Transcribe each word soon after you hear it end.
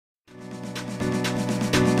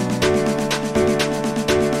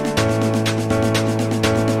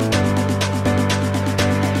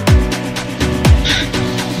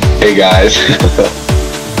Hey guys,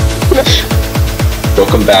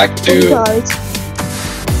 welcome back to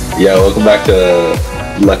welcome back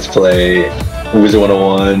to Let's Play Wizard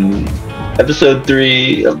 101, Episode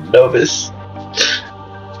 3 of Novus.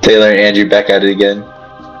 Taylor and Andrew back at it again.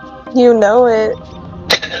 You know it.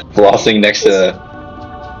 Flossing next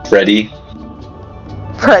to Freddy.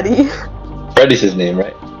 Freddy. Freddy's his name,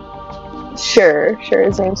 right? Sure,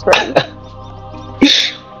 his name's Freddy.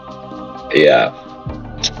 Yeah.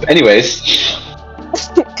 Anyways,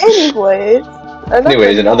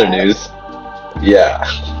 in other news,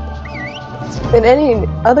 in any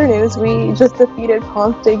other news, we just defeated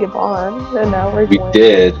Ponce de Gabon, and now we're going. We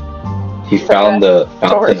did. He found the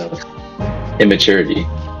fountain of immaturity.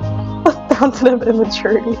 The fountain of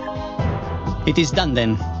immaturity. It is done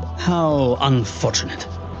then. How unfortunate.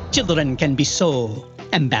 Children can be so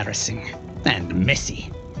embarrassing and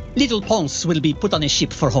messy. Little Ponce will be put on a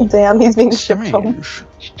ship for home. Damn, he's being shipped home.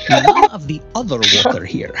 None of the other water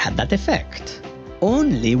here had that effect.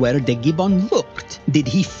 Only where the gibbon looked did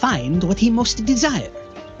he find what he most desired.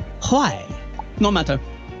 Why? No matter.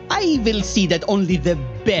 I will see that only the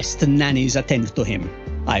best nannies attend to him.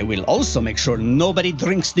 I will also make sure nobody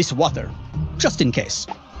drinks this water, just in case.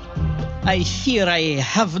 I fear I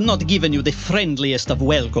have not given you the friendliest of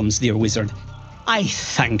welcomes, dear wizard. I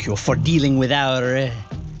thank you for dealing with our...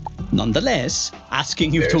 Nonetheless,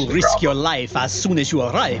 asking you to risk your life as soon as you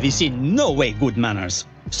arrive is in no way good manners.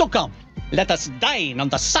 So come, let us dine on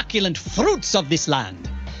the succulent fruits of this land.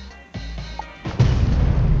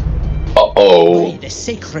 Uh-oh. The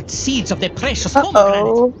sacred seeds of the precious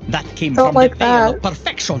pomegranate. That came from the veil of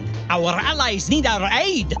perfection. Our allies need our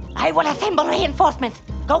aid. I will assemble reinforcements.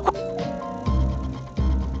 Go.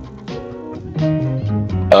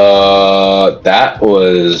 That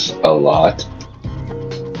was a lot.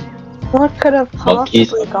 What could have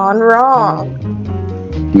possibly gone wrong?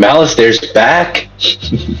 Malister's back!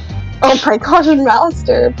 Oh my gosh, and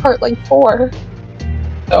Malister, part 4.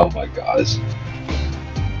 Oh my gosh.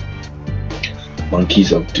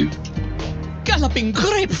 Monkeys of Doom. Galloping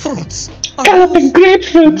grapefruits! Galloping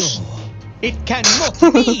grapefruits! No, it cannot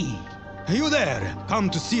be! You there? Come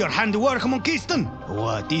to see your handiwork, Monkiston?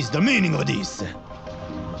 What is the meaning of this?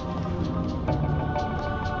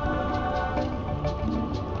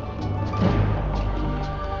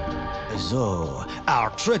 So,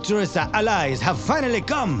 our treacherous allies have finally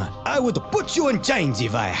come. I would put you in chains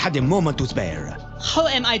if I had a moment to spare. How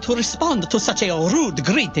am I to respond to such a rude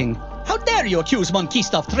greeting? How dare you accuse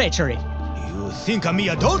Monkista of treachery? You think me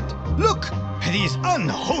a dolt? Look! These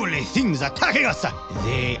unholy things attacking us!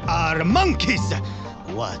 They are monkeys!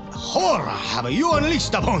 What horror have you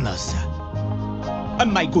unleashed upon us?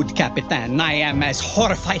 My good Capitan, I am as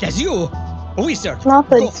horrified as you. Wizard, not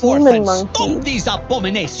the go forth and monkey. stop these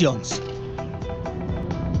abominations!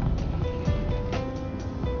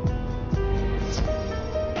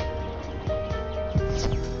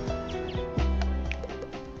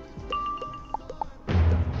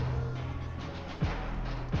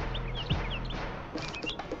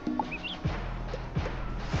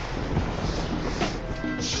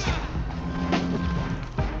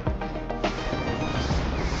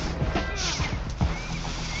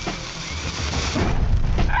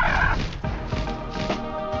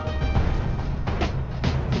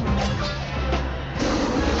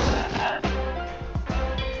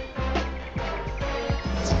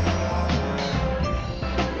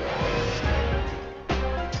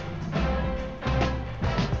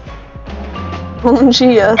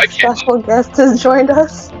 OMG, a special guest has joined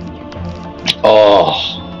us. Oh.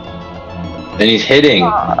 And he's hitting.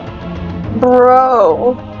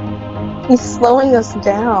 Bro. He's slowing us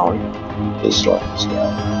down. He's slowing us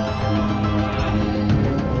down.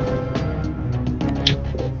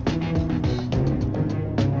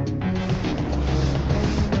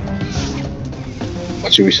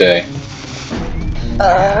 What should we say?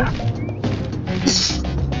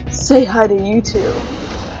 Say hi to you two.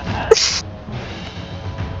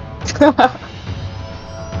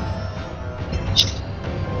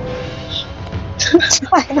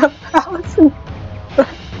 China Palace and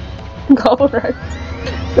Go Rex.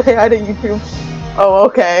 Say hi to YouTube. Oh,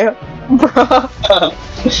 okay. Bruh.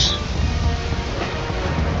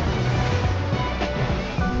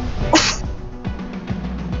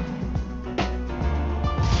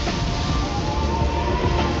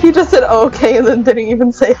 He just said okay and then didn't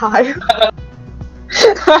even say hi.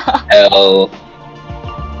 L.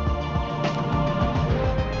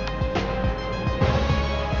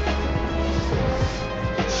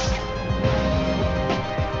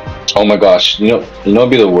 Oh my gosh, you know it'd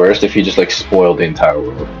be the worst if he just like spoiled the entire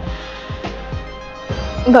world.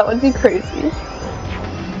 That would be crazy.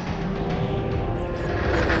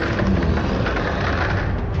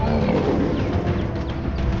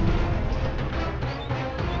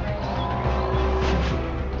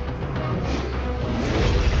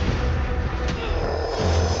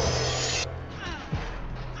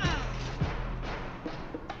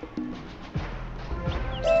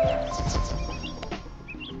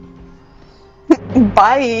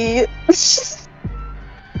 Bye.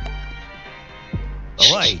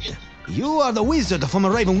 Alright, you are the wizard from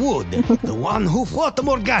Ravenwood, the one who fought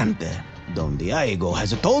Morgante. Don Diego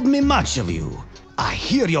has told me much of you. I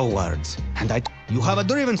hear your words, and you have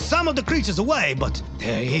driven some of the creatures away, but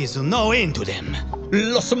there is no end to them.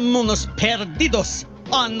 Los monos perdidos.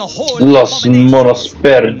 Unholy Los monos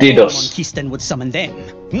perdidos. No Monkisten would summon them.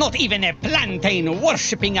 Not even a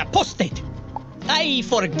plantain-worshipping apostate. I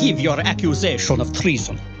forgive your accusation of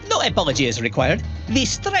treason. No apology is required. The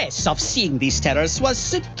stress of seeing these terrors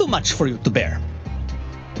was too much for you to bear.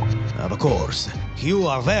 Of course, you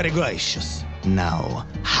are very gracious. Now,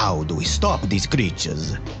 how do we stop these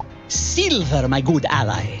creatures? Silver, my good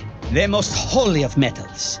ally, the most holy of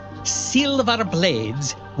metals. Silver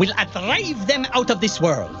blades will drive them out of this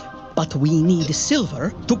world. But we need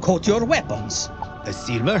silver to coat your weapons.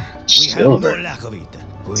 Silver? We Silver. have no lack of it.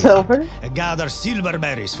 We Silver? gather silver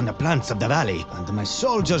berries from the plants of the valley, and my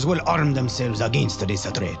soldiers will arm themselves against this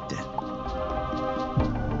threat.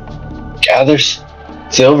 Gather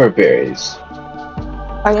silver berries.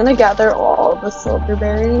 I'm gonna gather all the silver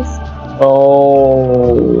berries.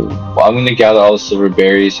 Oh, well, I'm gonna gather all the silver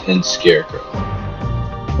berries and scarecrow.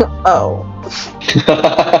 Oh.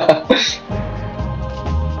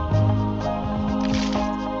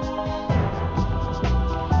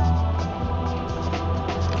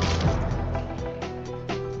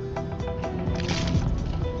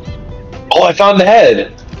 Oh, I found the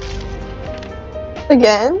head.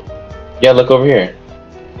 Again? Yeah, look over here.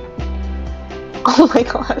 Oh my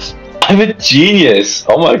gosh. I'm a genius.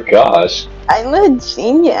 Oh my gosh. I'm a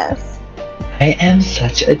genius. I am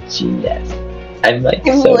such a genius. I'm like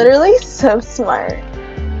I'm so. literally so smart.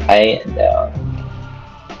 I know.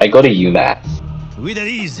 I go to UMass. With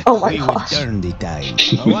ease, Oh my we will gosh. turn the tide.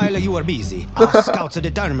 While you are busy, our scouts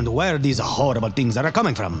determined where these horrible things are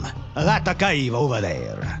coming from. That cave over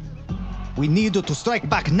there. We need to strike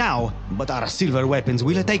back now, but our silver weapons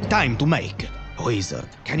will take time to make. Wizard,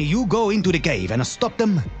 can you go into the cave and stop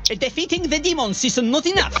them? Defeating the demons is not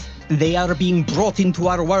enough. They are being brought into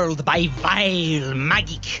our world by vile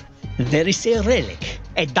magic. There is a relic,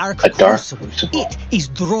 a dark crucible. It is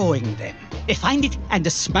drawing them. Find it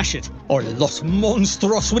and smash it, or Los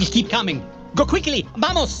Monstruos will keep coming. Go quickly,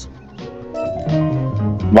 vamos!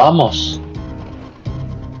 Vamos.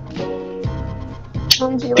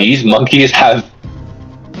 These monkeys have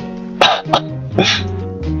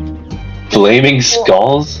flaming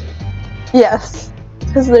skulls? Yes.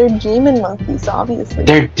 Because they're demon monkeys, obviously.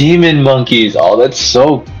 They're demon monkeys. Oh, that's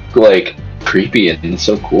so, like, creepy and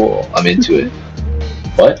so cool. I'm into it.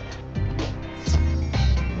 What?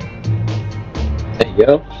 There you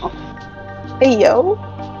go. Hey, yo.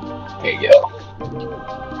 There you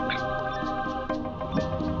go.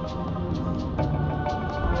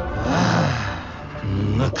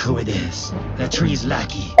 Look who it is. The tree's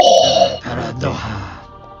lackey. Paradoha.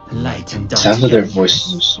 Light and dark. Sounds like their together.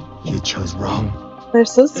 voices. You chose wrong. They're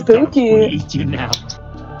so The dark will spooky. eat you now.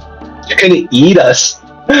 You're gonna eat us.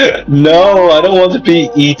 No, I don't want to be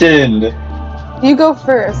eaten. You go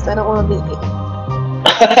first. I don't want to be eaten.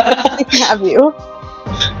 I can have you.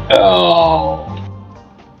 Oh.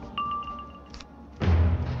 Can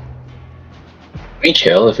we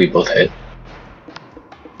kill if we both hit?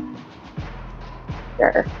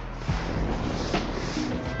 Sure.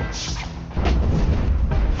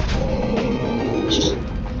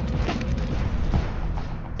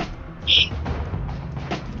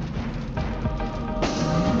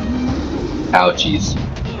 Ouchies.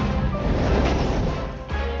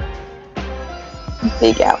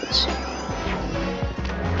 Big ouch.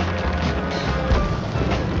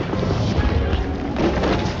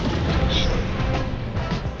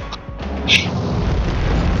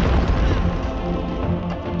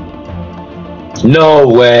 No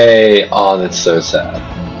way! Oh, that's so sad.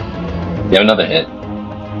 You have another hit.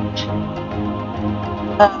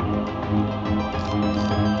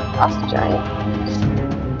 Frost giant.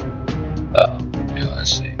 Oh, okay,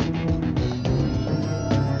 let's see.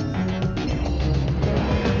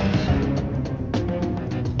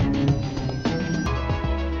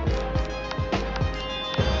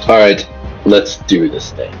 Alright, let's do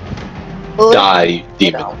this thing. Die, you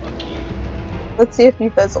demon monkey. Let's see if you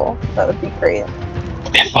fizzle. That would be great.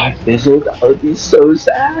 If I fizzled, that would be so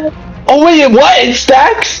sad. Oh wait, what? It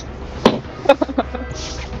stacks?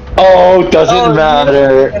 Oh, doesn't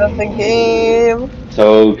matter. Good at the game.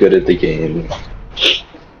 So good at the game.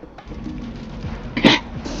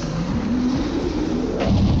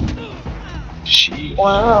 She.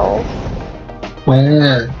 Wow.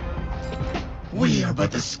 Well. We are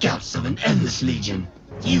but the scouts of an endless legion.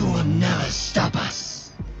 You will never stop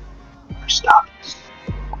us. Stop.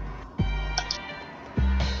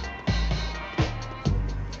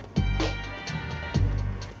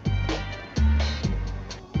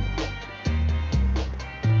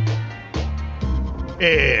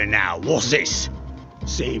 Here now, what's this?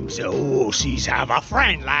 Seems the horses have a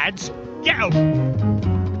friend, lads. Get 'em!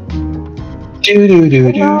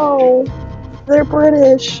 No, they're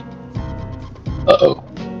British. Uh-oh.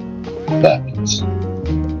 That means...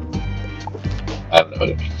 I don't know what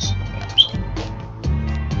it means.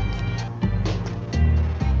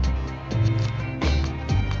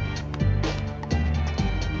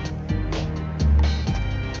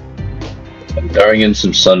 I'm throwing in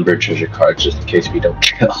some Sunbird treasure cards just in case we don't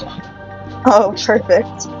kill. Oh,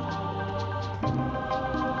 perfect.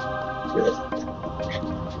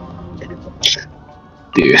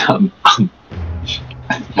 Dude,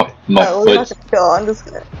 my No, we're not foot. gonna kill. I'm just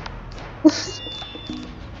gonna.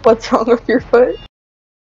 What's wrong with your foot?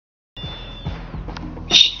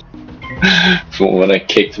 From when I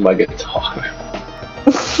kicked my guitar.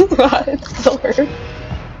 It still hurts.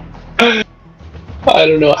 I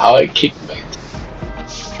don't know how I kicked my guitar.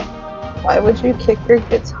 Why would you kick your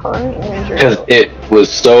guitar, Andrew? Because it was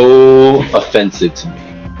so offensive to me.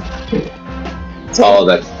 Oh,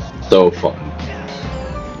 that's so fun.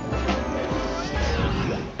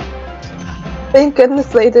 Thank goodness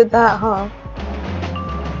they did that, huh?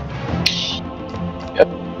 Yep.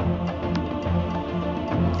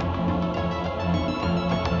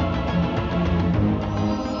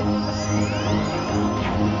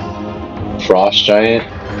 Frost Giant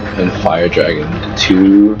and Fire Dragon, the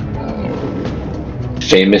two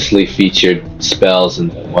famously featured spells in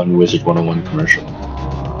one Wizard 101 commercial.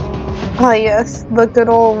 Ah, yes, the good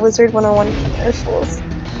old Wizard 101 commercials.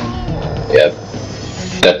 Yep.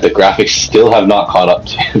 That the graphics still have not caught up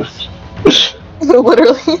to.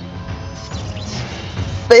 Literally.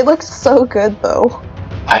 They look so good, though.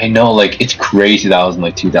 I know, like, it's crazy that was in,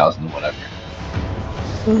 like, 2000 and whatever.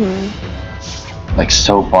 Mm-hmm. Like,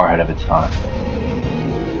 so far ahead of its time.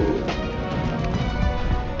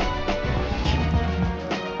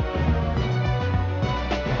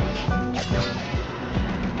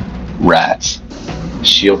 Rats.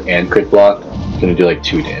 Shield and crit block. Gonna do like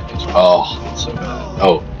 2 damage. Oh, that's so bad.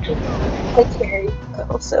 Oh, killed that. I carry,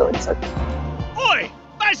 though, so it's okay. Oi!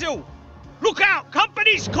 Basil! Look out!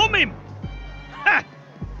 Company's coming! Ha!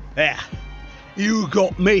 There. You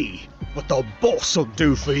got me. What the boss will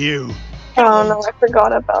do for you. Oh no, I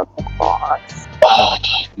forgot about the boss. Oh,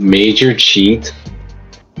 major cheat.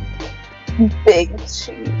 Big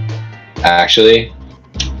cheat. Actually,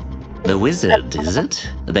 The wizard, is it?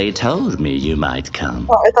 They told me you might come.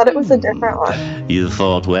 Oh, I thought it was a different one. You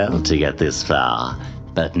fought well to get this far,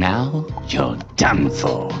 but now you're done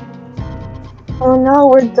for. Oh no,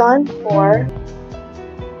 we're done for.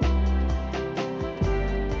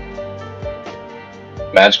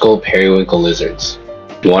 magical periwinkle lizards.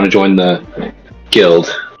 If you want to join the guild,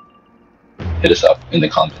 hit us up in the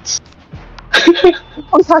comments.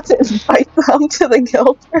 I'll have to invite them to the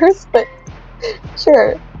guild first, but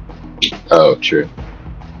sure. Oh, true.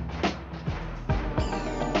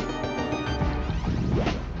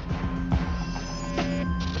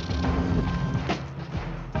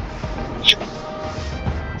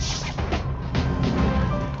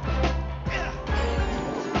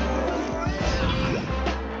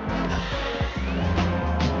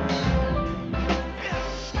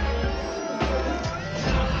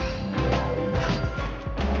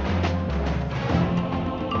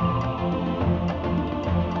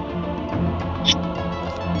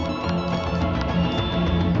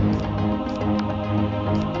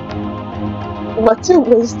 What do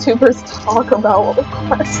WizTubers talk about with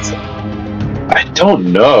Quest? I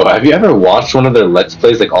don't know. Have you ever watched one of their Let's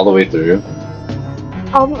Plays like all the way through?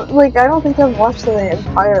 Like, I don't think I've watched the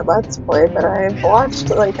entire Let's Play, but I've watched,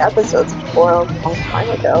 like, episodes before a long time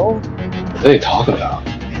ago. What do they talk about?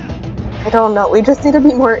 I don't know, we just need to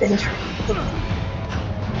be more interested.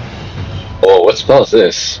 Oh, what spell is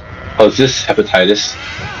this? Oh, is this hepatitis?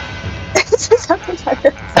 It's just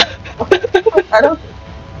hepatitis. I don't...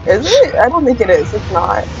 Is it? I don't think it is, it's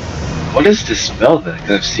not. What is this spell then?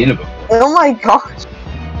 Because I've seen it before. Oh my gosh.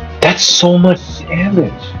 That's so much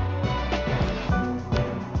damage.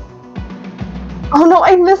 Oh no,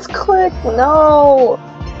 I misclicked! No!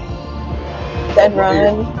 Dead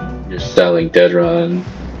run. You're selling Dead Run.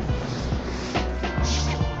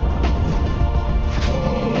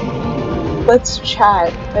 Let's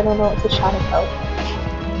chat. I don't know what to chat about.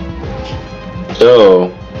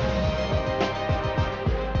 So,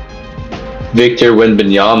 Victor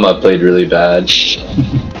Wembanyama played really bad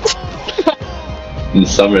in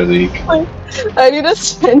Summer League. I need to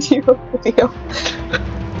send you a video.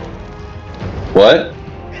 What?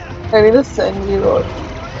 I need to send you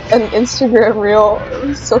an Instagram reel. It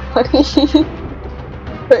was so funny.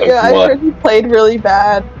 But yeah, I What? heard he played really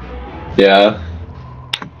bad. Yeah.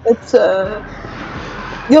 It's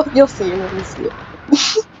you'll see when you see it.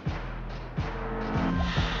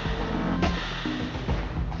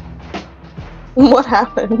 What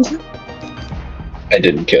happened? I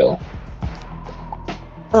didn't kill.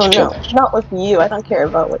 Oh no, not with you. I don't care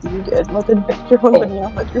about what you did. What did Victor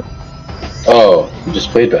do? Oh, you just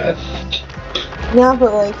played bad. Yeah,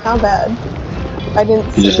 but like, how bad? I didn't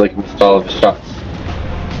You see just like missed all of the shots.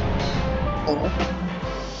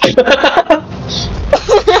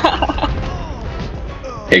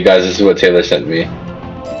 Hey guys, this is what Taylor sent me.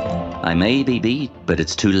 I may be beat, but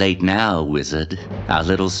it's too late now, wizard. Our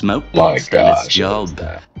little smoke My bot's done its gosh, job. what is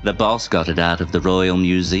that? The boss got it out of the Royal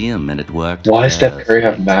Museum and it worked. Why does Steph Curry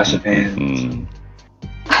have massive hands?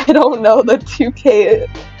 I don't know, the 2K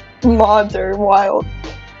mods are wild.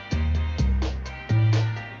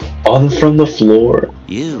 On from the floor.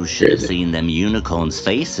 You should have seen them unicorns'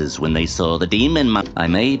 faces when they saw the demon I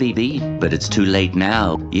may be beat, but it's too late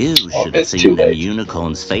now. You should have seen them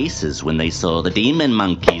unicorns' faces when they saw the demon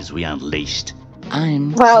monkeys we unleashed.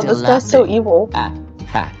 Wow, this guy's so evil. Ha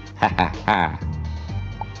ha ha ha ha.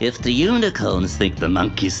 If the unicorns think the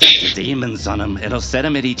monkeys set the demons on them, it'll set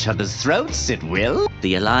them at each other's throats, it will.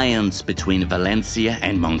 The alliance between Valencia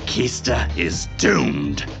and Monquista is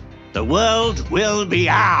doomed. The world will be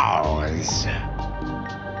ours.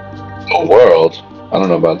 The world? I don't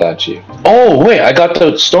know about that, Chief. Oh, wait, I got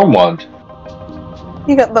the Storm Wand.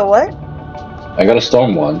 You got the what? I got a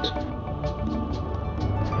Storm Wand.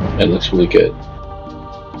 It looks really good.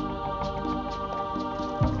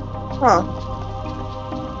 Huh.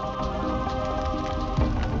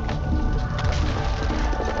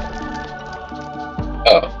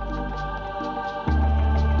 Oh.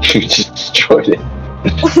 You just destroyed it.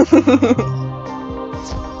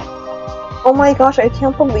 Oh my gosh, I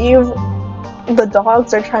can't believe the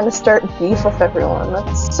dogs are trying to start beef with everyone.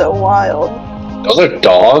 That's so wild. Those are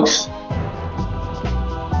dogs?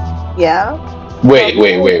 Yeah? Wait.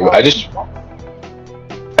 I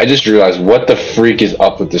just realized what the freak is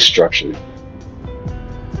up with this structure.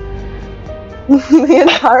 The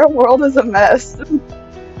entire world is a mess.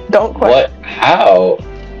 Don't question. What? How?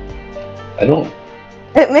 I don't...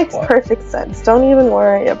 It makes perfect sense. Don't even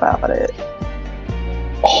worry about it.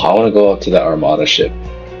 Oh, I want to go up to that Armada ship.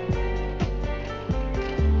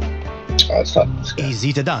 Oh, it's not this guy.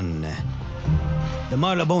 Easy to done. The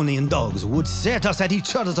Marlebonian dogs would set us at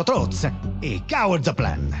each other's throats. A coward's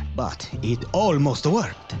plan. But it almost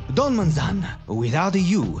worked. Don Manzan, without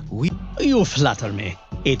you, we... You flatter me.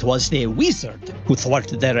 It was the wizard who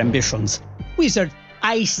thwarted their ambitions. Wizard,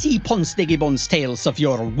 I see Ponce de Gibbon's tales of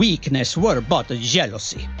your weakness were but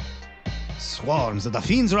jealousy. Swarms of the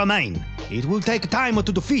fiends remain. It will take time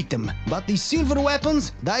to defeat them, but the silver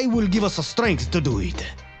weapons, they will give us the strength to do it.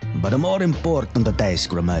 But a more important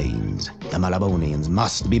task remains. The Malabonians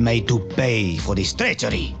must be made to pay for this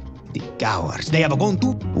treachery. The cowards, they have gone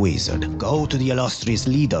to... Wizard, go to the illustrious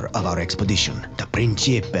leader of our expedition, the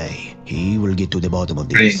Principe. He will get to the bottom of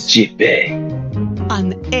this. Principe.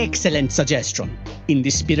 An excellent suggestion. In the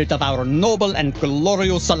spirit of our noble and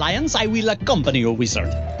glorious alliance, I will accompany you, wizard.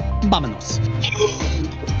 Vámonos.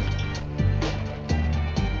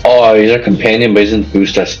 Oh, he's our companion, but he doesn't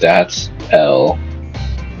boost our stats. L.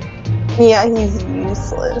 Yeah, he's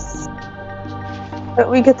useless. But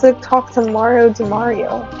we get to talk to Mario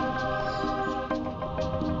DeMario.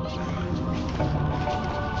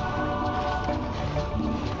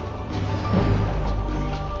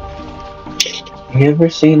 You ever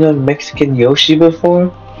seen a Mexican Yoshi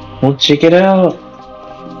before? Well, check it out.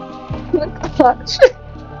 Gosh.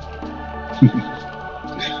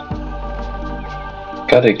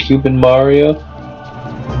 Got a Cuban Mario.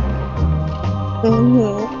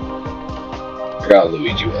 Mm-hmm. Forgot how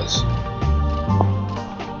Luigi was.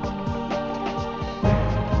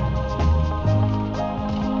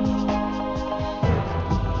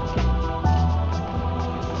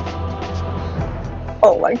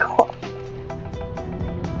 Oh my god.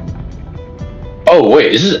 Oh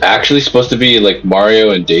wait, is this actually supposed to be like Mario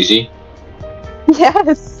and Daisy?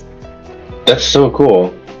 Yes. That's so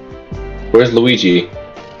cool. Where's Luigi?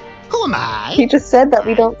 Who am I? He just said that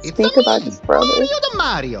we don't speak about his brother.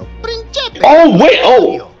 Mario, Principe. Oh wait,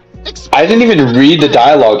 oh! I didn't even read the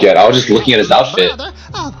dialogue yet. I was just looking at his outfit.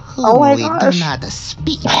 Oh my gosh. Do not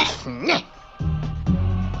speak. I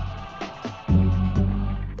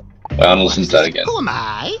want to listen to that again. Who am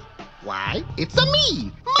I? Why, it's a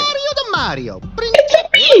me, Mario the Mario,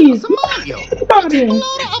 It's Mario, explorer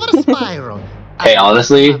of the spiral. Hey,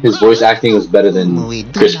 honestly, his voice acting was better than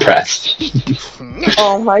Chris Pratt's.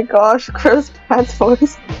 Oh my gosh, Chris Pratt's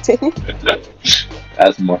voice acting.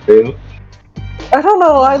 As Mario. I don't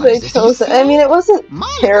know why they chose it. I mean, it wasn't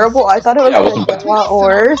terrible. I thought it was going to get a lot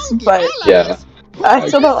worse, but Yeah. I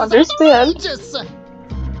still don't understand.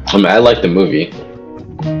 I mean, I like the movie.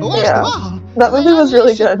 Yeah, that movie was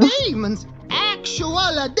really good. Demons,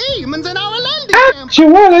 actual demons in our landing camp.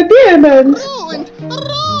 Actual demons!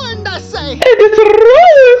 Ruined, I say. And it's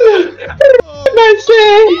ruined! I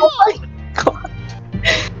say! Oh my god.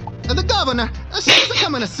 The governor, she's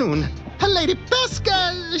coming soon. Lady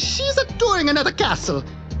Pesca, she's touring another castle.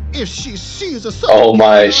 If she sees a Oh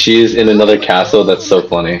my, she's in another castle. That's so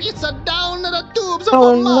funny. It's a down the tubes of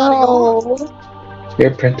Oh Mario. no.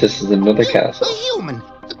 Your apprentice is in another castle. A human,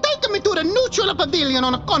 take me to the neutral pavilion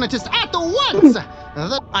on Conatus at once.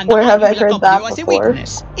 Where have I heard that as a before?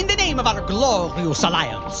 witness, in the name of our glorious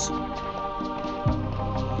alliance.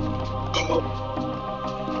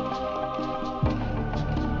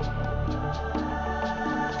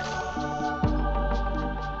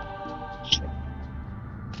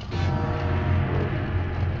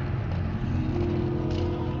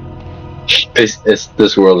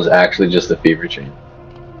 This world is actually just a fever dream.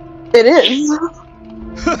 It is.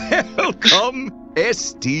 Welcome,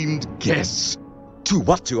 esteemed guests. To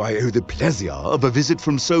what do I owe the pleasure of a visit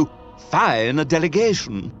from so fine a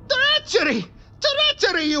delegation? Treachery!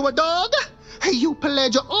 Treachery, you a dog! You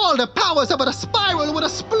pledge all the powers of the spiral would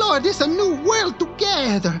explore this new world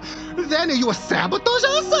together. Then you sabotage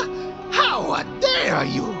us? How dare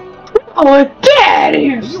you! How dare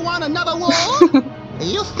you! You want another war?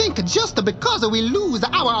 You think just because we lose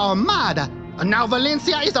our armada, now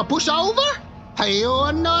Valencia is a pushover?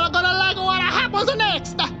 You're not gonna like what happens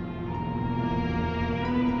next!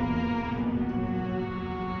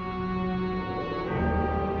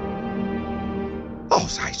 Oh,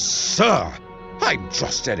 sir, I'm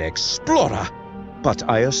just an explorer. But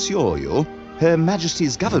I assure you, Her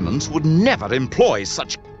Majesty's government would never employ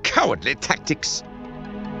such cowardly tactics.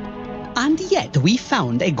 And yet we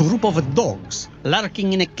found a group of dogs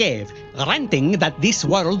lurking in a cave, ranting that this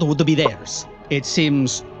world would be theirs. It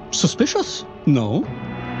seems suspicious, no?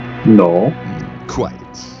 No.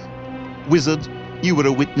 Quite. Wizard, you were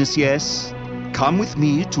a witness, yes? Come with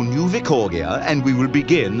me to New Vicorgia and we will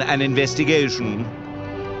begin an investigation.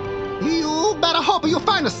 You better hope you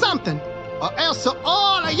find something, or else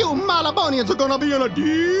all of you Malabonians are gonna be in a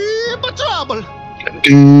deep trouble.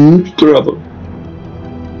 Deep trouble.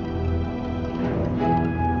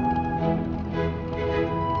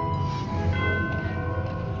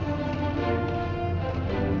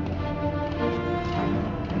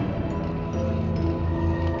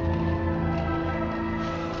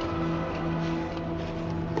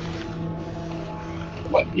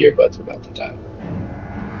 My earbud's about to die.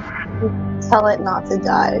 Tell it not to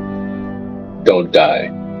die. Don't die.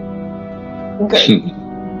 Good.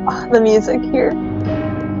 The music here.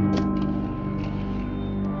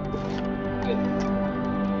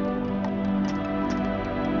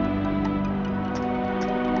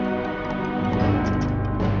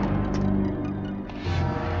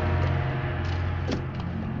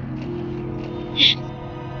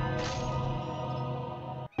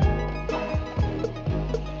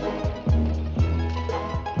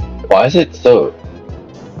 Why is it so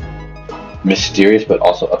mysterious but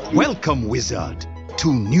also upbeat? Welcome, wizard,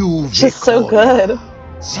 to New Vicorgia. Just so good.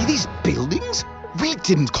 See these buildings? We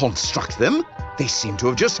didn't construct them. They seem to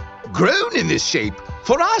have just grown in this shape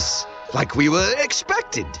for us, like we were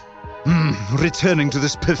expected. Returning to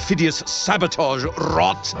this perfidious sabotage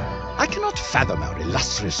rot. I cannot fathom our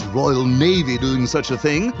illustrious Royal Navy doing such a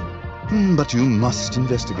thing. But you must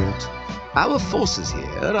investigate. Our forces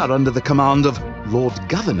here are under the command of Lord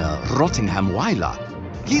Governor Rottingham Weiler.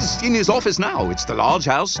 He's in his office now. It's the large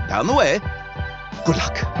house down the way. Good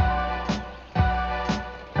luck.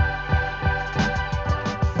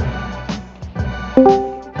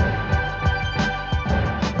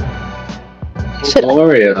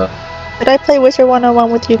 Gloria. Should I play Wizard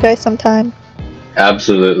 101 with you guys sometime?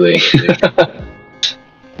 Absolutely.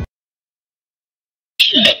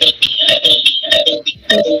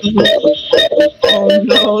 Oh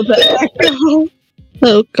no, the echo.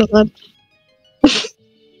 Oh god.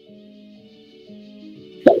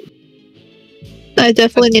 I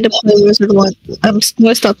definitely need to play Wizard 1. I'm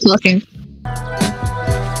gonna stop talking.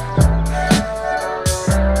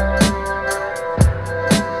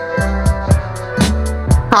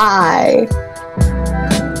 Hi.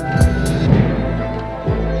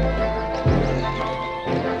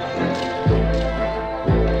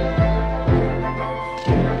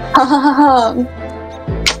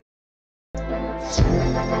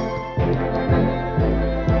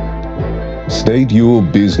 State your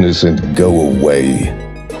business and go away.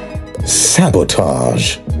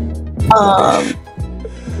 Sabotage.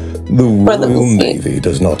 The Royal Navy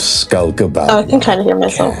does not skulk about I can kind of hear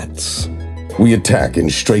myself. cats. We attack in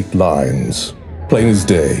straight lines, plain as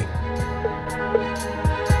day.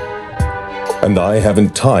 And I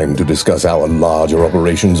haven't time to discuss our larger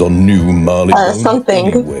operations on New Marley. Something.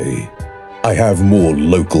 Anyway, I have more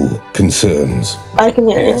local concerns. I can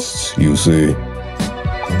hear you. Yes, you see.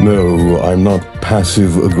 No, I'm not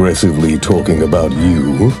passive-aggressively talking about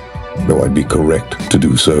you, though I'd be correct to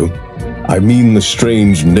do so. I mean the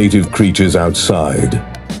strange native creatures outside.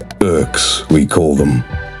 Urks, we call them.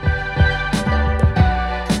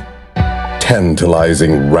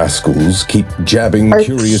 Tantalizing rascals keep jabbing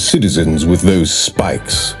curious citizens with those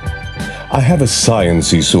spikes. I have a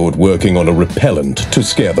science-y sort working on a repellent to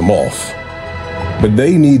scare them off. But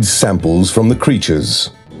they need samples from the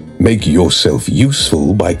creatures. Make yourself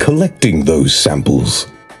useful by collecting those samples.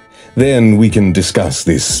 Then we can discuss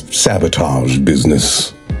this sabotage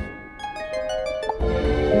business.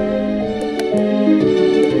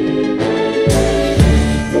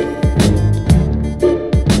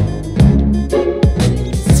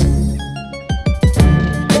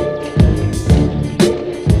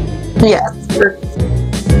 Yes.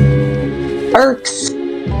 Irks.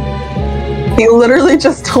 He literally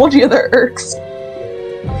just told you they're irks.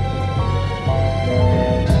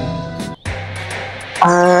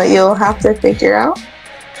 You'll have to figure out.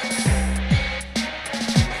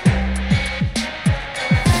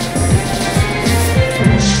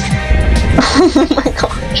 Oh my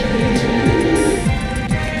god.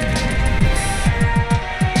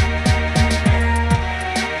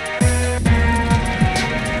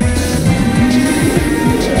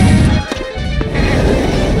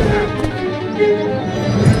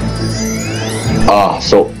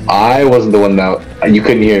 So I wasn't the one that you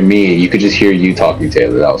couldn't hear me. You could just hear you talking,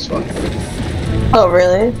 Taylor. That was fun. Oh,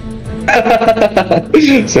 really?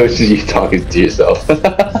 So it's just you talking to yourself.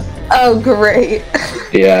 Oh, great.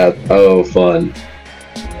 Yeah. Oh, fun.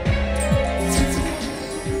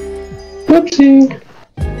 Whoopsie.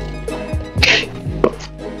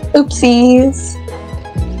 Oopsies.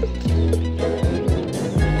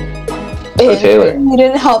 Oh, Taylor. You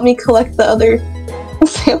didn't help me collect the other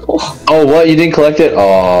sample. Oh, what? You didn't collect it?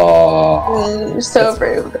 Oh. So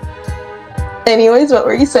rude. Anyways, what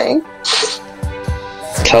were you saying?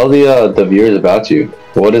 Tell the viewers about you.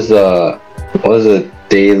 What is a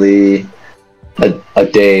daily a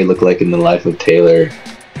day look like in the life of Taylor?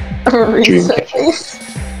 Recently.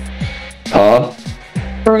 Huh?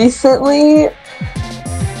 Recently.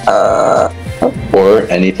 Or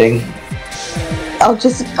anything?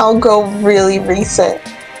 I'll go really recent.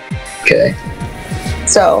 Okay.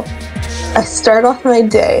 So, I start off my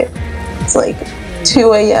day. It's like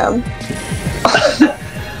 2 a.m.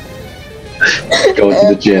 Going to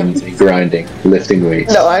the gym and grinding, lifting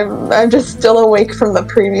weights. No, I'm just still awake from the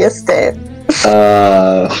previous day.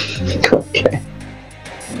 Okay.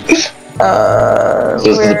 So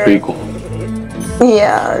this is a prequel.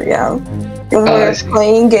 Yeah. We're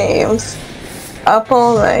playing games. Up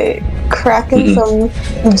all night, cracking some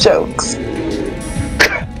jokes.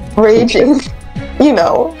 Raging. You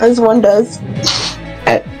know, as one does.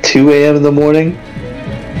 At 2 a.m. in the morning?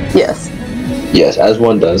 Yes. Yes, as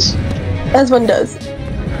one does. As one does.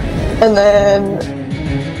 And then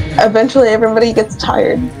eventually everybody gets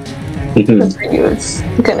tired. Because for you it's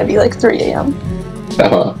gonna be like 3 a.m.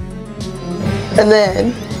 Uh-huh. And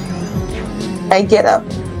then I get up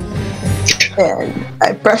and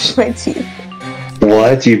I brush my teeth.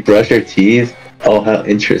 What? You brush your teeth? Oh, how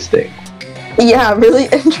interesting. Yeah, really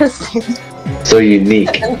interesting. So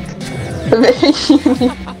unique. Very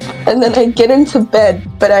unique. And then I get into bed,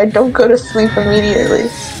 but I don't go to sleep immediately.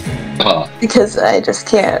 Because I just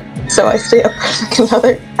can't. So I stay up for like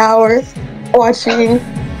another hour watching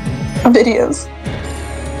videos.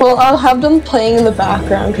 Well, I'll have them playing in the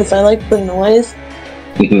background because I like the noise.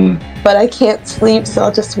 But I can't sleep, so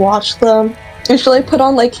I'll just watch them. Usually I put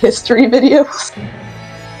on like history videos.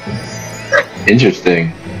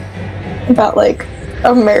 Interesting. About like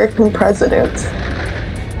American presidents.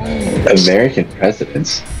 American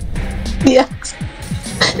presidents? Yes.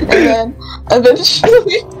 And then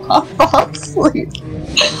eventually I'll fall asleep.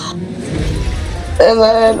 And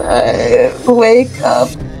then I wake up.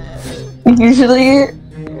 Usually,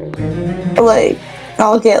 like,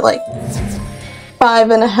 I'll get like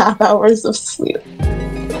 5.5 hours of sleep.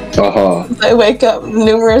 I wake up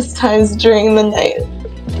numerous times during the night.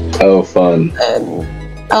 Oh, fun. And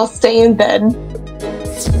I'll stay in bed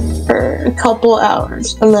for a couple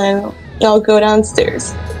hours, and then I'll go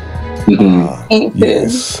downstairs, eat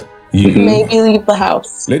food, maybe leave the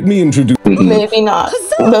house. Let me introduce. Maybe not.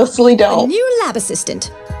 Mostly don't. A new lab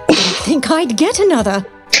assistant. Didn't think I'd get another.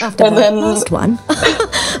 After And the then- last one.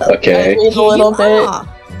 Okay. I read a Here little you bit. are.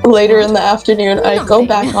 Later in the afternoon, I go Nothing.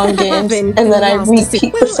 back on games, Been and then I aroused to see-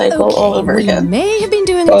 repeat the cycle all over we again. may have been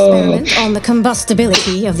doing an experiment on the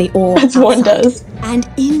combustibility of the ore As one outside. does. And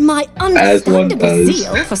in my As one understandable does.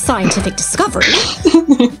 zeal for scientific discovery,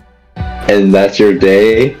 And that's your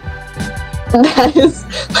day?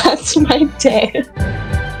 That's my day.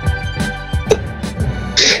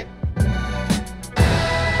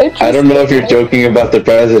 I don't know if you're joking about the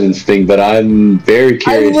president's thing, but I'm very I'm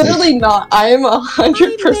curious. literally not. I am I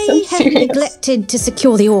 100% may have serious. neglected to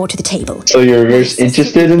secure the ore to the table. So you're very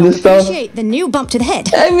interested in this stuff? Appreciate the new bump to the head.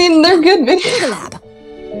 I mean, they're good To videos. the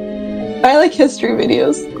lab. I like history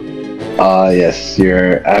videos. Ah, yes,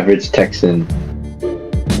 your average Texan.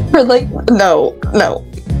 For like, no.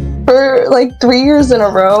 For like 3 years in a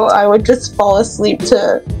row, I would just fall asleep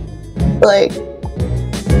to like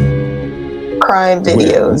crime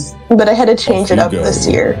videos. But I had to change it up this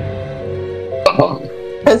year.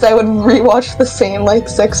 Because I would rewatch the same like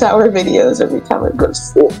 6-hour videos every time I'd go to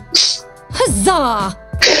sleep. Huzzah!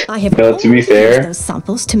 I have No, to be already fair, used those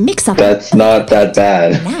samples to mix up. That's not that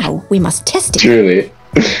bad. Now we must test it. Truly.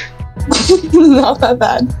 Not that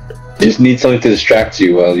bad. You just need something to distract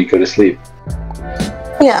you while you go to sleep.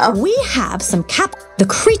 Yeah. We have some The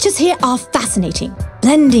creatures here are fascinating,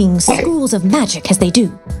 blending schools of magic as they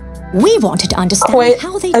do. We wanted to understand Quite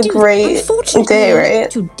how they a do. great Unfortunately, day, right?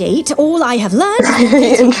 to date, all I have learned Very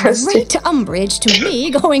is interesting. great umbrage to me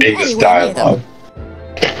going Make this anywhere near them. dialogue.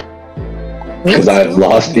 Because I've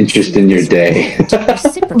lost interest in your day.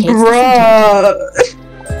 Reciprocates the Bruh.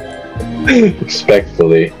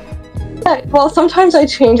 Respectfully. Well, sometimes I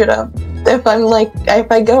change it up. If I'm like,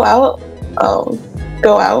 if I go out, I'll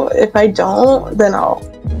go out. If I don't, then I'll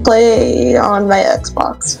play on my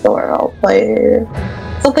Xbox or I'll play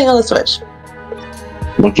something on the Switch.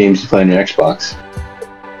 What games do you play on your Xbox?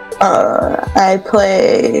 I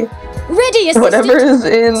play Ready, assistant. whatever is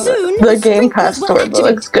in Soon, the Game sprinklers Pass will store that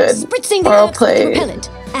activate, looks good. spritzing the Or I'll earth with the play repellent.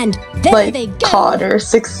 And there like they go. COD or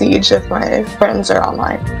 6 Siege if my friends are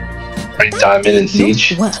online. Are you Diamond in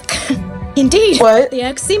Siege? Work. Indeed. What? The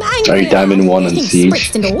Urks seem angry. Are you Diamond 1 on getting Siege?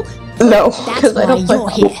 spritzed and all. No, That's because I don't why you're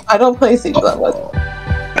play. here. I don't play Siege that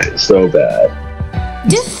much. So bad.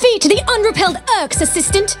 Defeat the unrepelled Urks,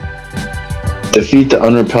 assistant. Defeat the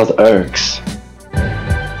unrepelled Urks.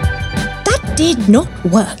 That did not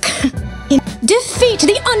work. Defeat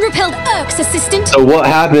the unrepelled Urks, assistant. So what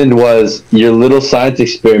happened was your little science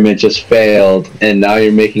experiment just failed, and now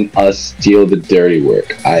you're making us deal the dirty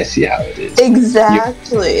work. I see how it is.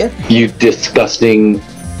 Exactly. You disgusting,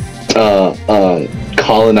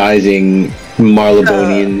 colonizing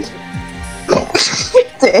Marlebonians.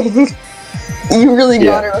 Dang. You really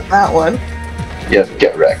got Yeah. her with that one. Yep,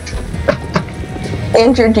 get wrecked.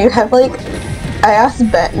 Andrew, do you have like, I asked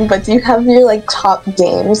Ben, but do you have your like top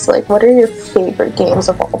games? Like, what are your favorite games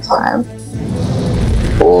of all time?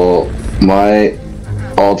 Well, my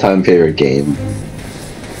all-time favorite game,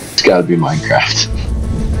 it's gotta be Minecraft.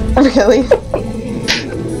 Really?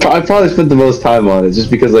 I probably spent the most time on it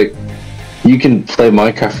just because like you can play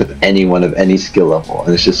Minecraft with anyone of any skill level,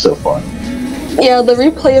 and it's just so fun. Yeah, the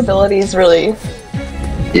replayability is really.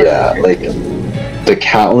 Yeah, like the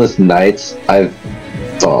countless nights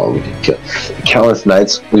countless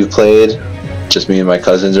nights we've played, just me and my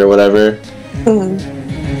cousins or whatever,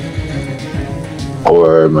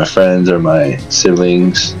 or my friends or my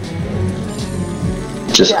siblings,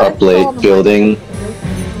 just Yeah, up late building.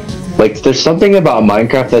 Like, there's something about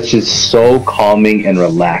Minecraft that's just so calming and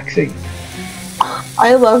relaxing.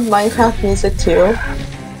 I love Minecraft music too.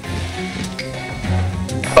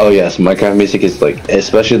 Oh yes, Minecraft music is like,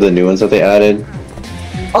 especially the new ones that they added.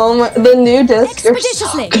 The new discs are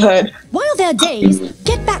so Expeditiously. good. While they're dazed,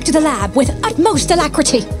 get back to the lab with utmost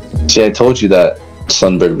alacrity. See, I told you that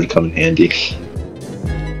Sunbird would come in handy.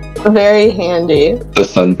 Very handy. The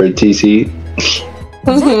Sunbird TC.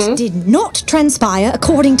 That did not transpire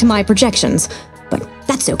according to my projections, but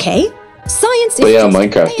that's okay. Science But is yeah, just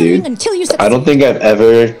Minecraft, failing dude. until you I don't think I've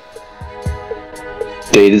ever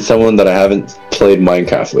dated someone that I haven't played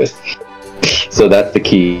Minecraft with. So that's the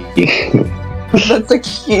key. That's the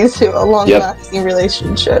key to a long-lasting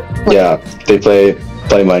relationship. Yeah, they play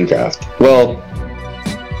Minecraft. Well,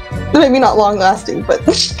 Maybe not long-lasting, but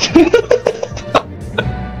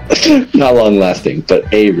not long lasting, but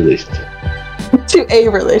a relationship. to a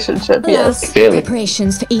relationship, yes. Alas, Failing.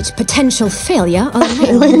 preparations for each potential failure are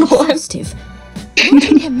Failing long one. exhaustive.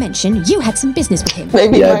 Wanting him mention you had some business with him.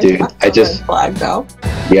 Maybe Yeah, dude, Minecraft's I a just- red flag now.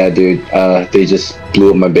 Yeah, dude. They just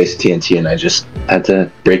blew up my base of TNT, and I just had to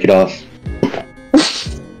break it off.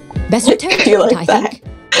 Best return to You it, like I that?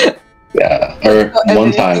 think. Yeah, or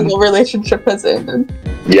one time. Single relationship has ended.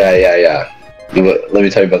 Yeah. Let me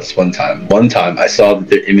tell you about this one time. One time I saw that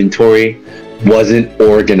their inventory wasn't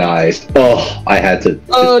organized. Oh, I had to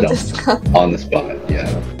just dump on the spot. Yeah.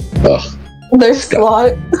 Ugh. Their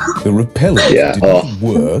slot. The repellent didn't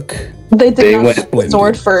work. They went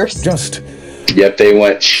sword first. Yep, they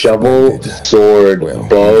went shovel, sword,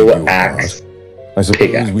 bow, axe. I suppose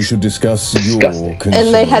pickaxe. We should discuss your concerns.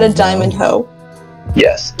 And they had a diamond hoe.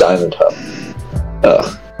 Yes, diamond hoe.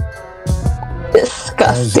 Ugh.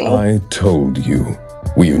 Disgusting. As I told you,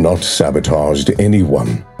 we've not sabotaged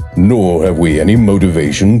anyone, nor have we any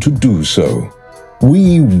motivation to do so.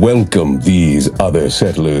 We welcome these other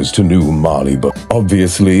settlers to New Marleybone,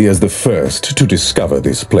 obviously as the first to discover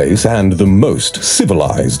this place and the most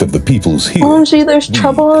civilized of the peoples here. Oh gee, there's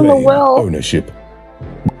trouble in the well. Ownership.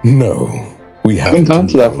 No, we haven't gone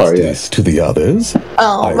to that part yet. To the others.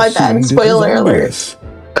 Oh, my bad. Spoiler alert.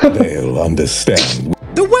 They'll understand.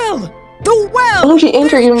 The well! The well! Oh gee,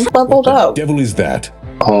 Andrew, you leveled up. What the devil is that?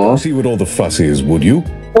 Oh, see what all the fuss is, would you?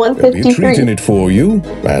 153. There'll be a treat in it for you.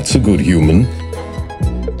 That's a good human.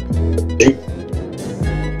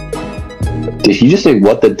 Did he just say,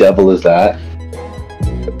 what the devil is that?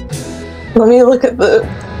 Let me look at the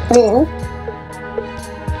thing.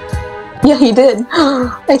 Yeah, he did.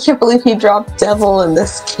 I can't believe he dropped devil in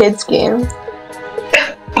this kid's game.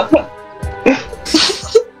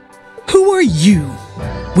 Who are you?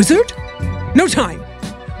 Wizard? No time.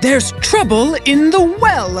 There's trouble in the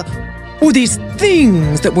well. Or these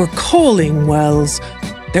things that we're calling wells.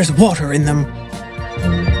 There's water in them.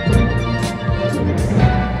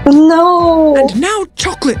 No! And now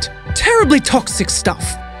chocolate! Terribly toxic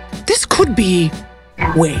stuff. This could be...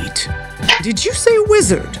 Wait. Did you say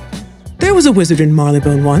wizard? There was a wizard in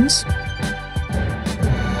Marleybone once.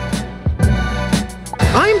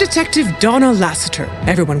 I'm Detective Donna Lassiter.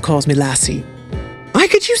 Everyone calls me Lassie. I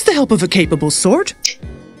could use the help of a capable sort.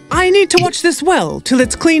 I need to watch this well till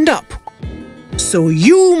it's cleaned up. So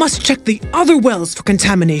you must check the other wells for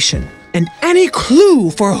contamination and any clue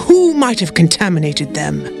for who might have contaminated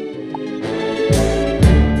them.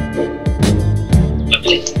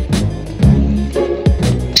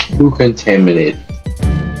 Who contaminated?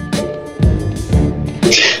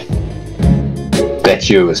 Bet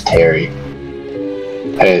you it was Terry.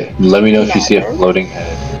 Hey, let me know if you see a floating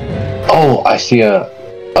head. Oh, I see a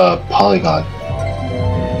polygon.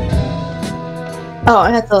 Oh,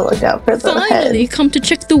 I have to look out for the Finally head. come to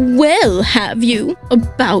check the well, have you?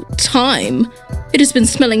 About time. It has been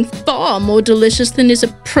smelling far more delicious than is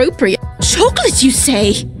appropriate. Chocolate, you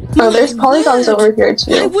say? Oh, there's polygons over here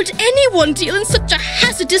too. Why would anyone deal in such a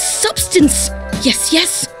hazardous substance?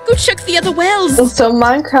 Yes, go check the other wells. So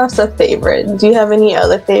Minecraft's a favorite. Do you have any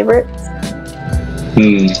other favorites?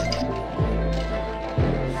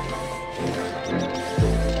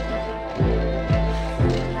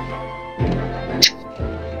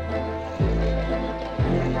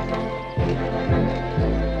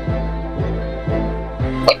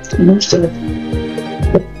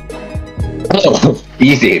 Oh,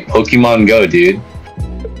 easy. Pokemon Go, dude.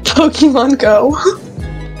 Pokemon Go?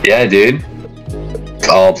 Yeah, dude.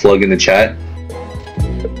 I'll plug in the chat.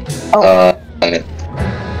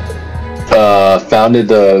 Founded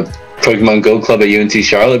the Pokemon Go Club at UNT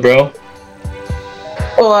Charlotte, bro.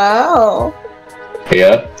 Wow.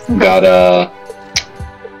 Yeah. Got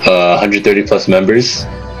 130 plus members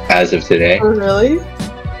as of today. Oh, really?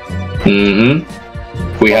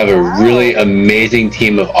 We have a really amazing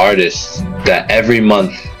team of artists that every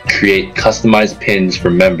month create customized pins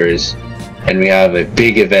for members, and we have a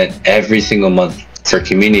big event every single month for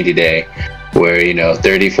Community Day where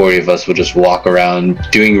 30-40 of us will just walk around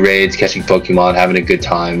doing raids, catching Pokemon, having a good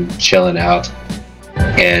time, chilling out.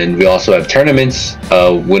 And we also have tournaments.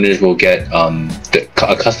 Winners will get a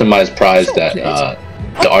customized prize that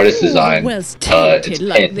the artist designed. It's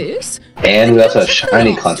like this. And we also have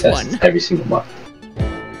shiny contests every single month.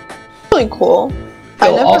 Really cool.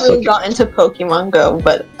 I never really got into Pokemon Go,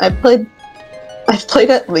 but I've played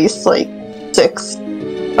at least like 6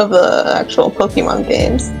 of the actual Pokemon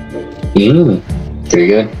games. Pretty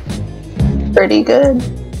good. Pretty good.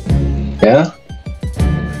 Yeah?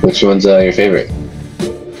 Which one's your favorite?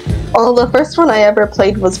 Well, the first one I ever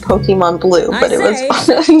played was Pokemon Blue, but it was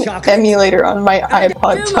on an emulator on my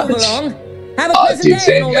iPod Touch. Dude,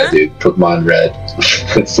 same. Yeah, dude. Pokemon Red.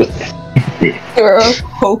 You're a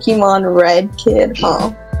Pokemon Red kid,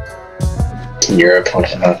 huh? You're a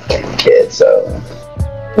Pokemon kid, so...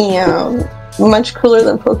 Yeah, much cooler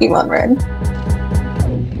than Pokemon Red.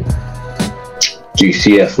 Do you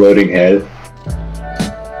see a floating head?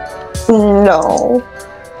 No.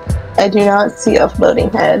 I do not see a floating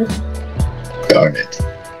head. Darn it.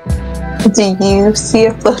 Do you see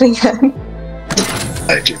a floating head?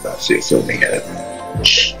 I do not see a floating head.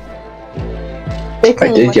 They I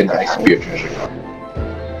can did look get an around. XP treasure.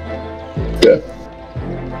 Good.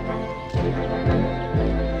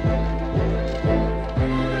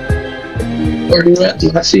 Where are you at,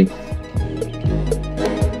 Lassie?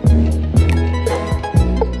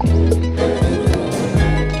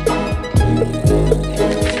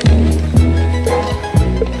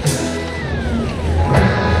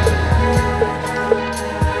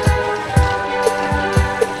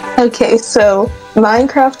 Okay, so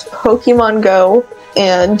Minecraft, Pokemon Go,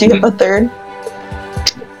 and do you have a third?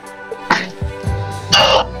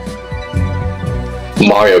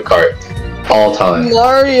 Mario Kart. All time.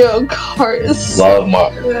 Mario Kart is Love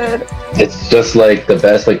Mario. good. It's just like the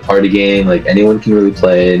best like party game. Like anyone can really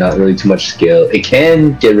play. Not really too much skill. It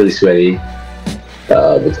can get really sweaty.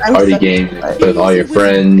 With a party game, with all your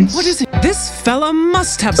friends. What is it? This fella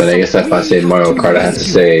must have. But I guess if I say Mario Kart, I have to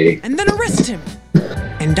say and then arrest him.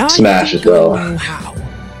 And I Smash as well. don't know how.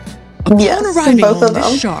 Upon Yes, arriving both on of this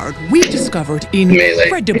them. shard, we discovered Melee.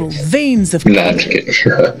 incredible veins of. Nah, I'm just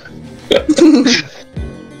kidding.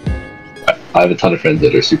 I have a ton of friends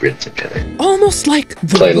that are super into melee. Almost like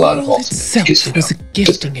the Played a lot of world Ultimate, itself because, you was know,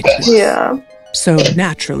 gifting it just to us. Yeah, So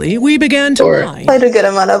naturally, we began to Or- mine. played a good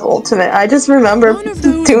amount of Ultimate. I just remember One of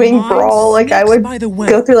those doing mines Brawl, like I would by the well.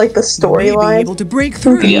 go through like the May be storyline. able to break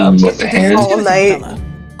through. Yeah, with the hands. All night. Fella.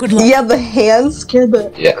 Good luck. Yeah, the hands scared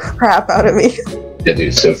the Yeah. crap out of me. Yeah, dude,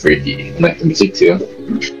 it's so freaky. I like the music too.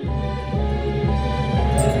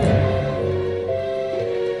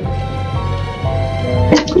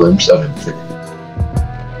 Glimpse of it.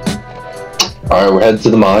 Alright, we're headed to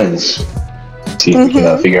the mines. See if we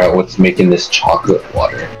can figure out what's making this chocolate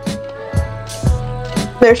water.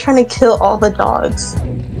 They're trying to kill all the dogs.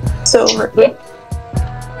 So rude.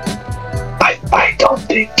 I don't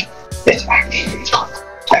think it's actually chocolate.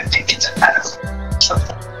 I think it's a metaphor.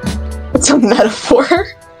 It's a metaphor.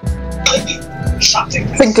 Something.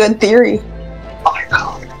 It's a good theory. Oh my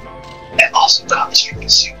god. It also comes from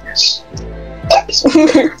consumers.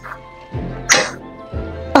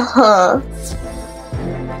 Uh-huh.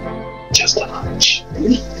 Just a hunch.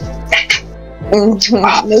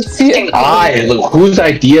 Let's see it. Look, whose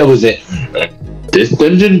idea was it? This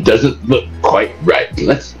dungeon doesn't look quite right.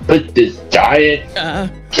 Let's put this giant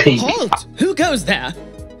pink. Halt! Who goes there?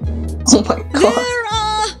 Oh my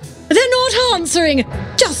god. They're not answering,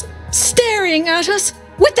 just staring at us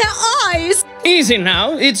with their eyes. Easy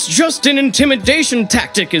now. It's just an intimidation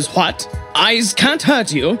tactic, is what? Eyes can't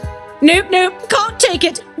hurt you. Nope, can't take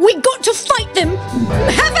it. We got to fight them.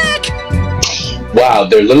 Havoc! Wow,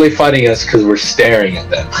 they're literally fighting us because we're staring at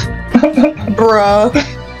them. Bruh.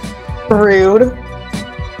 Rude.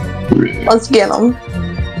 Rude. Let's get them.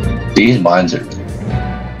 These mines are.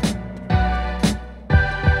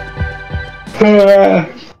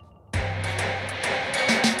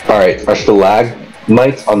 Alright, are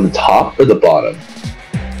stalagmites on the top or the bottom?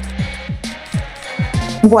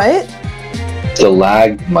 What?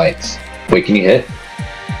 Stalagmites. Wait, can you hit?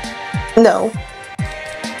 No.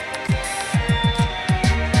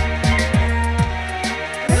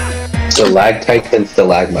 Stalactites and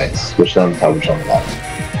stalagmites. Which one on the top, which one on the bottom?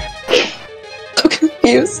 I'm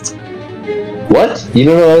confused. What? You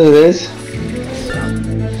don't know what it is?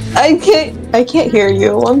 I can't hear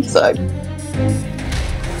you. One sec.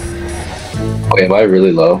 Okay, am I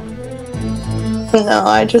really low? No,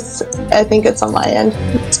 I think it's on my end.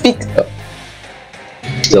 Speak.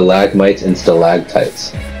 Stalagmites and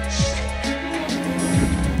stalactites.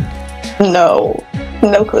 No.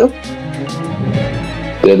 No clue.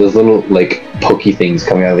 They're those little, like, pokey things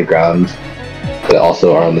coming out of the ground that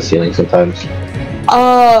also are on the ceiling sometimes.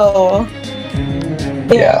 Oh.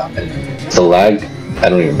 Yeah. And I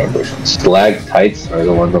don't even remember. Stalactites are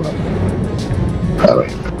the ones on the... I don't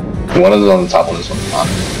know. One of them on the top, one is on the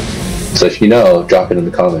bottom. So if you know, drop it in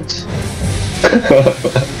the comments.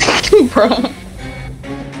 Bruh.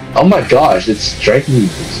 Oh my gosh, it's striking.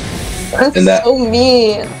 That's And that so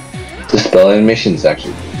mean. the spell animations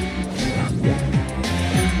actually.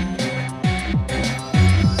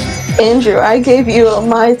 Andrew, I gave you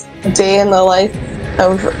my day in the life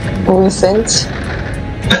of recent.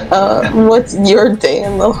 What's your day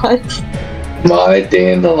in the life? My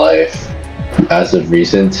day in the life as of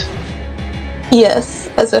recent. Yes,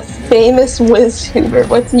 as a famous WizTuber,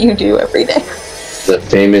 what do you do every day? The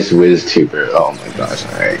famous WizTuber. Oh my gosh,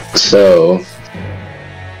 alright. So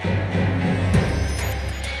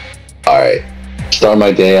alright. Start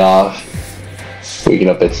my day off. Waking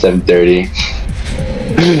up at 7:30.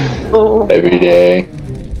 Oh. Every day.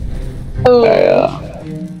 Oh.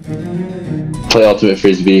 I play Ultimate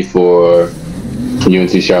Frisbee for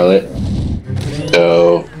UNC Charlotte.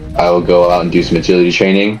 So I will go out and do some agility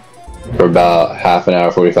training for about half an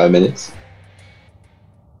hour, 45 minutes.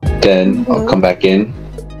 Then I'll come back in,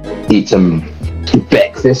 eat some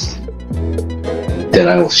breakfast. Then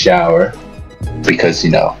I will shower because,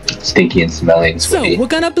 you know, stinky and smelly and sweaty. So we're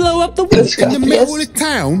gonna blow up the woods in the middle of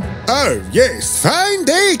town? Oh, yes. Fine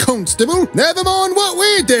day, Constable. Never mind what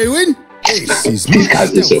we're doing. This is These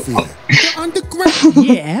guys are so fun. underground.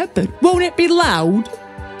 Yeah, but won't it be loud?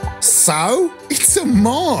 So? It's a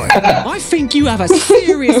mine. I think you have a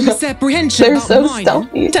serious misapprehension They're about so mining.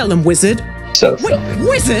 stealthy. Tell them, wizard. So Wait,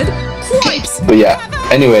 wizard? Cripes! But yeah,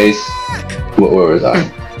 anyways, where was I?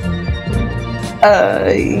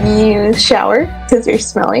 You shower because you're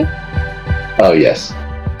smelly. Oh, yes.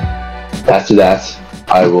 After that,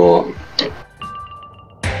 I will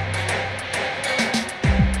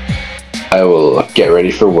get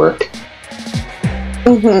ready for work.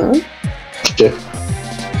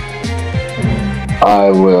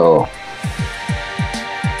 I will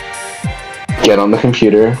get on the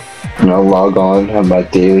computer and I'll log on, have my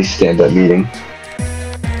daily stand-up meeting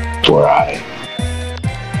where I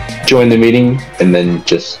join the meeting and then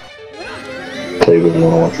just play with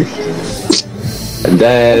one-on-one. And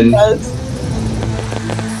then,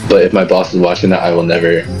 but if my boss is watching that, I will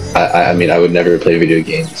never. I mean, I would never play video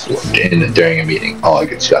games during a meeting. All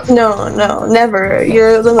good stuff. No, never.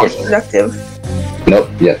 You're the most productive. Nope.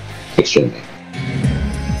 Yeah, extremely.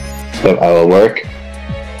 So I will work,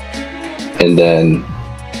 and then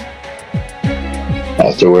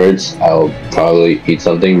afterwards, I'll probably eat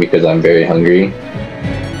something because I'm very hungry.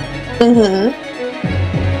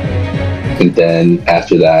 And then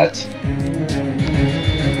after that,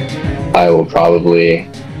 I will probably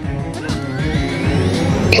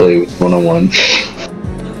play with one-on-one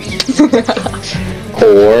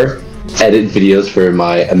or edit videos for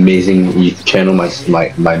my amazing YouTube channel,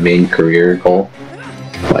 my main career goal,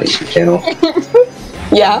 my YouTube channel.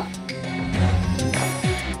 Yeah.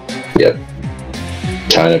 Yep.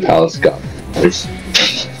 China Palace Godfathers.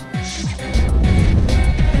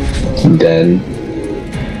 And then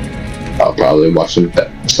I'll probably watch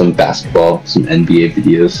some basketball, some NBA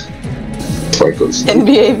videos before I go to sleep.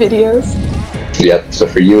 NBA videos. Yep. So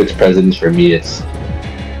for you, it's Presidents. For me, it's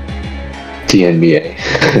the NBA.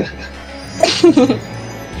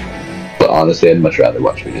 But honestly, I'd much rather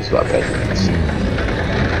watch videos about Presidents.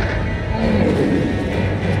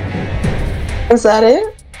 Is that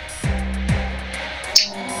it?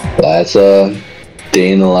 That's a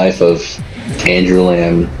day in the life of Andrew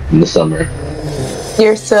Lamb in the summer.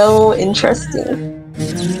 You're so interesting.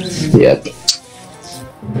 Yep.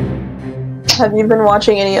 Have you been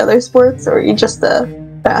watching any other sports, or are you just a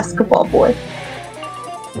basketball boy?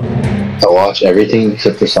 I watch everything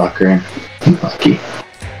except for soccer and hockey.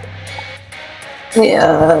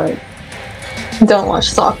 Yeah. Don't watch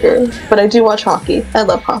soccer, but I do watch hockey. I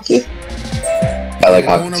love hockey. I like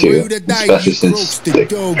hockey too, especially since the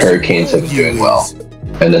Hurricanes have been doing well.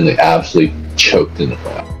 And then they absolutely choked in the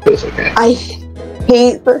playoffs. But it's okay. I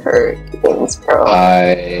hate the Hurricanes, bro.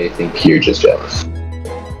 I think you're just jealous.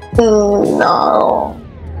 No.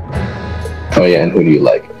 Oh yeah, and who do you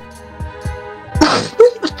like?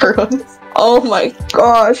 The Bruins. Oh my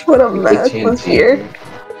gosh, what a mess this year.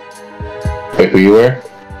 Wait, who you were?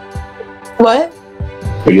 What?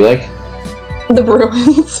 Who do you like? The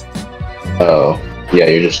Bruins. Oh, yeah,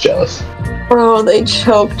 you're just jealous. Bro, they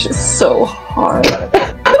choked just so hard.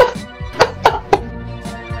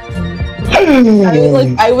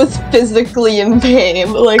 I was physically in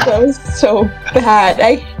pain. Like, that was so bad.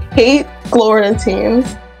 I hate Florida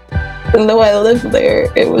teams. Even though I lived there,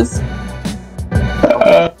 it was...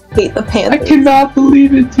 I hate the Panthers. I cannot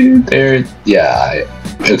believe it, dude.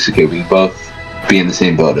 It's okay, we can both be in the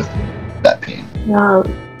same boat of that pain.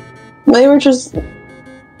 They were just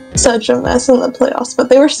such a mess in the playoffs, but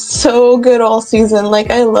they were so good all season.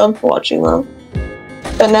 Like, I loved watching them.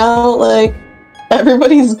 But now, like,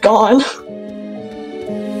 everybody's gone.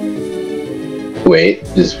 Wait,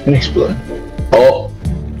 this is gonna explode. Oh!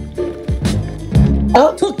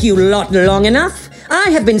 Took you lot long enough. I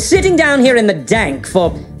have been sitting down here in the dank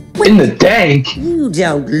for... In the dank? You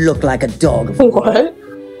don't look like a dog. What?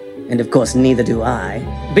 And of course, neither do I.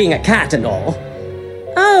 Being a cat and all.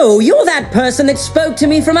 Oh, you're that person that spoke to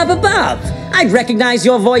me from up above. I'd recognize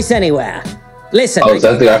your voice anywhere. Listen. Oh, is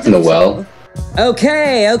that the guy from the well?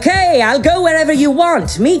 Okay, I'll go wherever you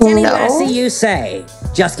want. Meet any lassie you say.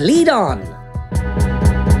 Just lead on.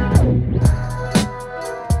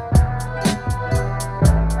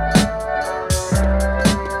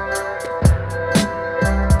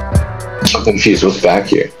 I'm confused. What's back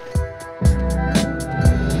here?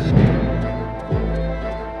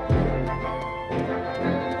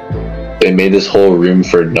 They made this whole room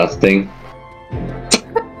for nothing.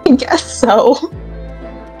 I guess so.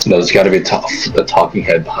 No, there's gotta be a talking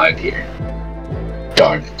head behind here.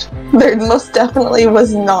 Darn it. There most definitely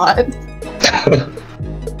was not.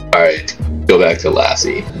 Alright, go back to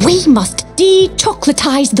Lassie. We must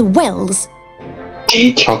de-chocolatize the wells.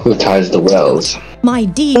 De-chocolatize the wells? My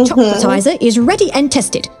de-chocolatizer is ready and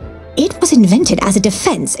tested. It was invented as a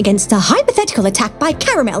defense against a hypothetical attack by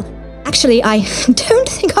Caramel. Actually, I don't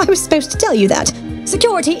think I was supposed to tell you that.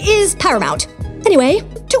 Security is paramount. Anyway,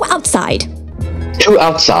 to outside. To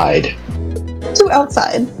outside. To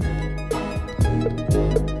outside.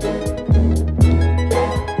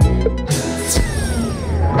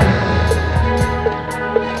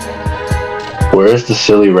 Where's the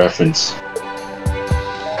silly reference?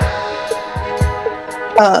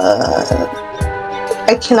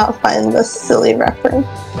 I cannot find the silly reference.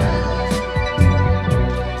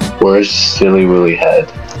 Where's Silly Willy Head?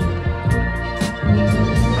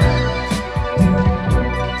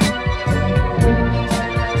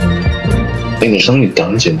 I think there's so many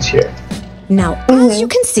dungeons here. Now, as you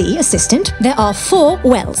can see, assistant, there are 4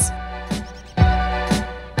 wells.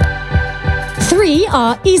 3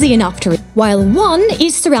 are easy enough to reach, while 1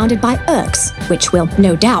 is surrounded by urks, which will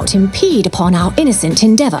no doubt impede upon our innocent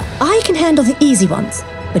endeavor. I can handle the easy ones,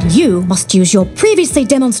 but you must use your previously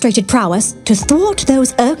demonstrated prowess to thwart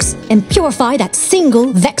those urks and purify that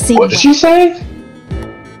single vexing What did she say?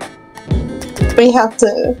 We have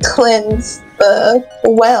to cleanse the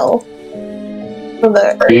well.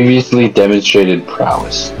 Previously demonstrated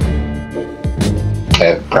prowess. I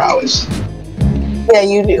have prowess. Yeah,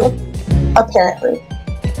 you do. Apparently.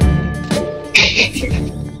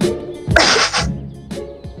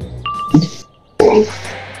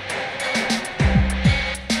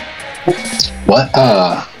 What?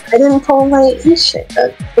 I didn't pull my shit.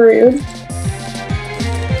 That's rude.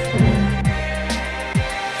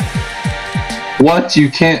 What? You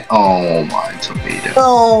can't? Oh my tomato.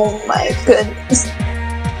 Oh my goodness.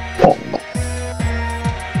 Oh my.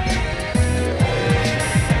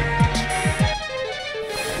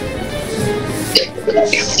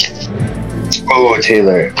 Oh,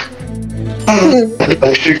 Taylor.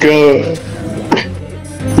 I should go.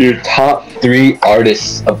 Your top 3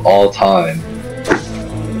 artists of all time.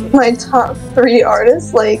 My top 3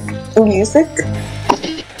 artists, like music?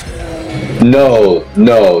 No,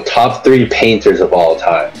 top 3 painters of all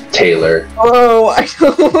time, Taylor. Oh, I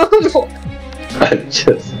don't know. I'm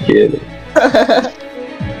just kidding.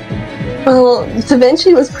 Well, Da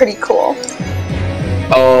Vinci was pretty cool.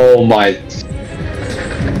 Oh my.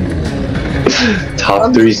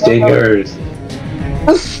 Top 3 singers.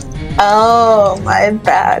 Oh, my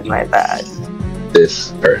bad.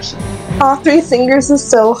 This person. Top 3 singers is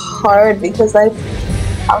so hard because I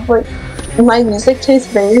have like my music taste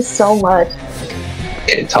varies so much.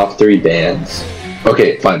 Okay, top 3 bands.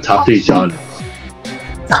 Okay, fine. Top 3 genres.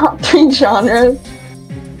 Top 3 genres.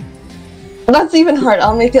 That's even hard.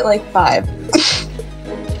 I'll make it like 5.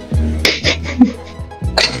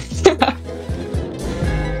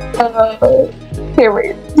 Here,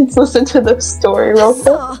 wait. Let's listen to the story real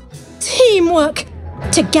quick. Teamwork!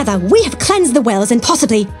 Together we have cleansed the wells and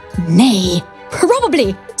possibly, nay,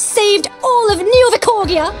 probably, saved all of New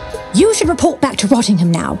Vicorgia. You should report back to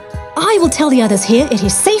Rottingham now. I will tell the others here it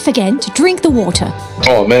is safe again to drink the water.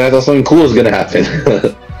 Oh man, I thought something cool was gonna happen.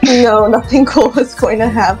 No, nothing cool is going to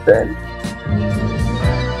happen.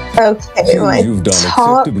 Okay, my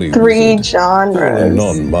top 3 genres.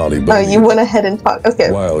 Oh, you went ahead and talked.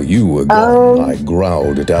 Okay. While you were gone, I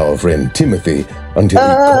growled at our friend Timothy until he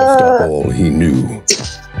coughed up all he knew.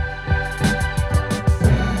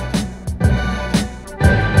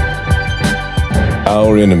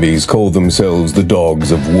 Our enemies call themselves the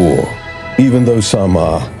Dogs of War, even though some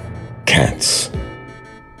are cats.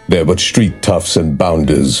 They're but street toughs and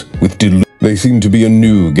bounders with They seem to be a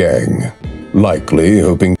new gang, likely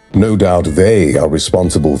hoping. No doubt they are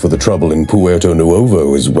responsible for the trouble in Puerto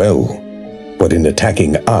Nuevo as well. But in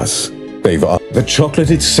attacking us, they've... The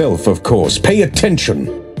chocolate itself, of course. Pay attention!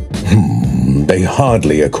 They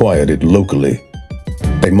hardly acquired it locally.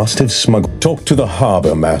 They must have smuggled... Talk to the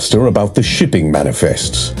harbor master about the shipping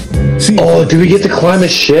manifests. See, oh, do we get to climb a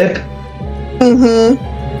ship? Mm-hmm.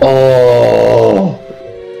 Oh.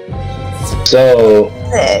 So...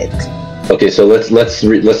 Sick. Okay, so let's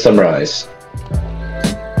summarize.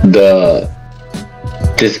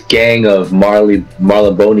 This gang of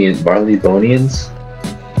Marleybonians.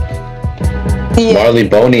 Yeah.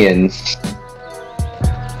 Marleybonians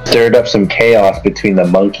stirred up some chaos between the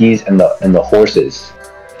monkeys and the horses.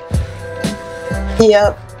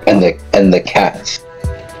 Yep. And the cats.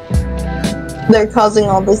 They're causing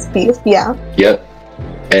all this beef, yeah. Yep.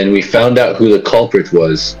 And we found out who the culprit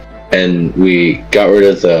was, and we got rid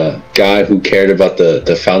of the guy who cared about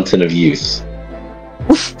the Fountain of Youth.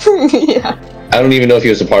 Yeah. I don't even know if he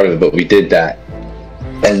was a part of it, but we did that.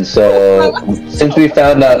 And so, since we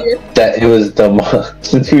found out that it was the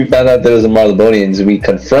Marlebonians, we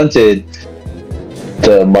confronted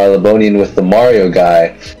the Marlebonian with the Mario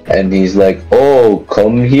guy, and he's like, "Oh,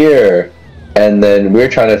 come here." And then we're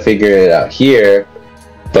trying to figure it out here,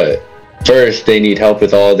 but first they need help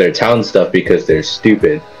with all their town stuff because they're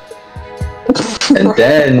stupid. And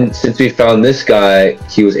then, since we found this guy,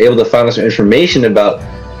 he was able to find us some information about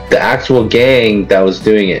the actual gang that was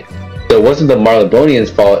doing it. So it wasn't the Marlebonians'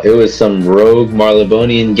 fault, it was some rogue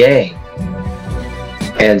Marlebonian gang.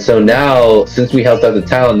 And so now, since we helped out the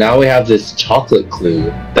town, now we have this chocolate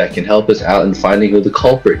clue that can help us out in finding who the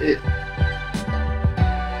culprit is.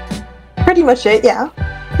 Pretty much it, yeah.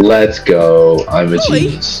 Let's go. I'm a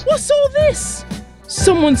genius. What's all this?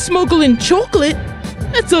 Someone smuggling chocolate?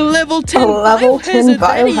 That's a level 10 biohazard.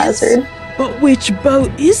 biohazard. But which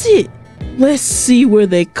boat is it? Let's see where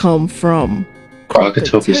they come from.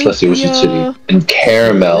 Crocotopia, Celestia, Wizard City, and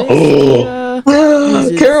Caramel. Oh,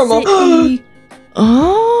 Caramel.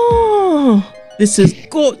 Oh, this has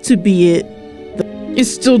got to be it.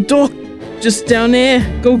 It's still dark just down there.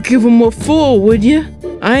 Go give them a full, would you?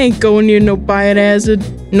 I ain't going near no biohazard.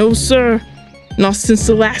 No, sir. Not since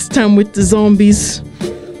the last time with the zombies.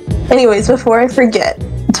 Anyways, before I forget,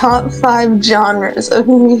 top 5 genres of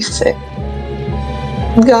music.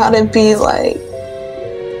 Gotta be like,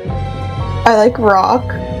 I like rock,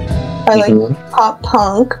 I like pop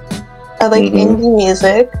punk, I like indie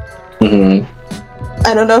music.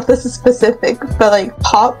 I don't know if this is specific, but like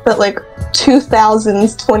pop, but like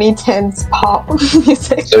 2000s, 2010s pop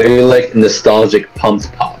music. So you're like nostalgic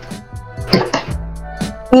pumped pop.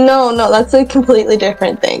 No, that's a completely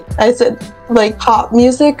different thing. I said like pop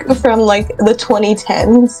music from like the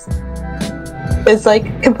 2010s is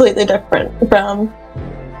like completely different from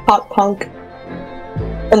pop punk.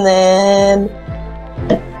 And then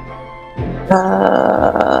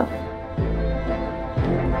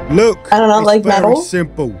look, I don't know, it's like very metal.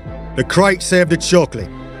 simple. The crates have the chocolate.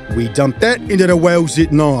 We dump that into the wells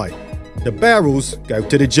at night. The barrels go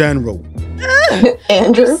to the general.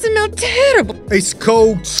 Andrew? You smell terrible. It's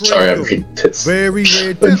called treacle. Very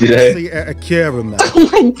rare delicacy at a caramel. Oh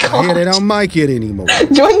my god. I hear they don't make it anymore.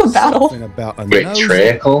 Join the battle. Something about a Wait, nosy-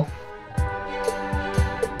 treacle?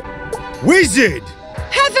 Wizard!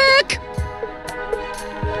 Havoc!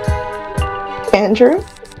 Andrew?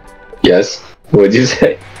 Yes. What'd you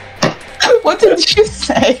say? What did you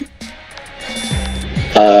say?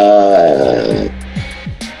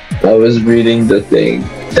 I was reading the thing,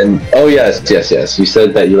 and oh yes. You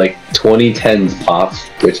said that you like 2010s pop,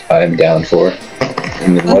 which I'm down for.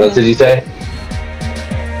 And then what else did you say?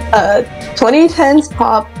 2010s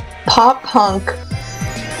pop punk,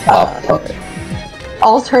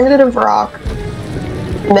 alternative rock,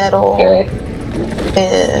 metal. Okay.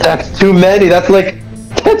 And That's too many. That's like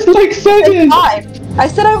 7. 5. I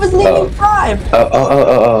said I was naming 5.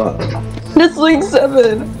 It's like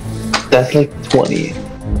 7. That's like 20.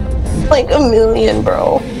 Like a million,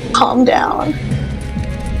 bro. Calm down.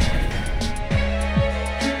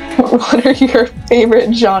 What are your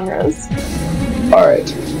favorite genres?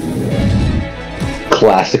 Alright.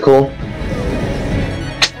 Classical.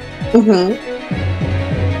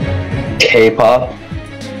 K-pop.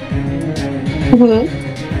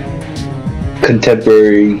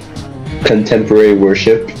 Contemporary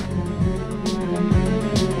worship.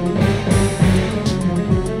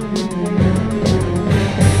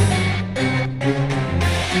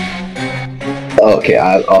 Okay,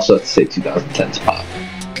 I also have to say 2010s pop.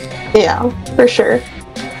 Yeah, for sure.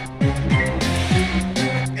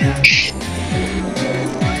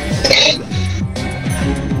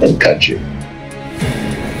 And country.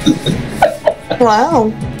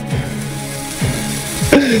 Wow.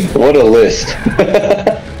 What a list.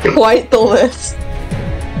 Quite the list.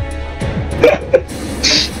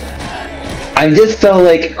 I just felt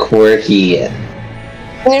like quirky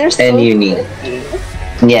and unique.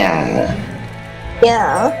 Yeah.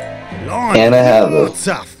 Yeah. And I have a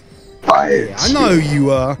tough. fire. Yeah, I know who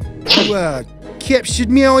you are. You captured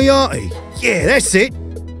Moriarty. Yeah, that's it.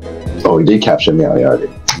 Oh, we did capture Moriarty.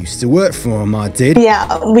 Used to work for him, I did.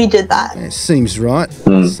 Yeah, we did that. It seems right,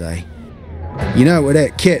 I'd say. You know what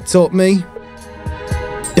that cat taught me?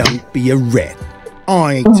 Don't be a rat.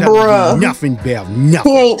 I ain't telling you nothing about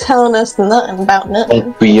nothing. He ain't telling us nothing about nothing.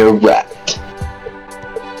 Don't be a rat.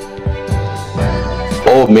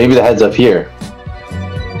 Oh, maybe the head's up here.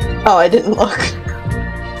 Oh, I didn't look.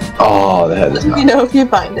 Oh, the head is not. You know if you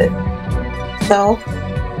find it. No.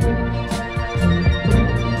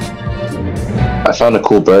 I found a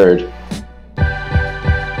cool bird.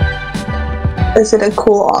 Is it a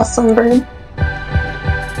cool, awesome bird?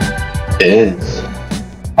 It is.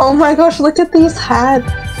 Oh my gosh, look at these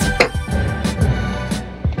hats.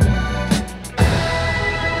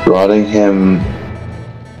 Rottingham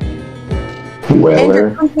Whaler?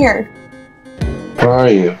 Andrew, come here. Where are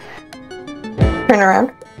you? Turn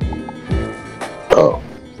around. Oh.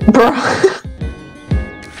 Bro.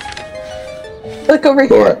 Look over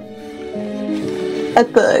here. What?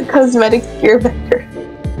 At the cosmetic gear vendor.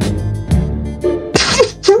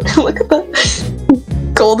 Look at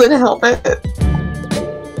the golden helmet.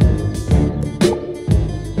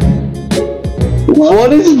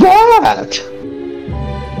 What is that?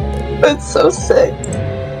 It's so sick.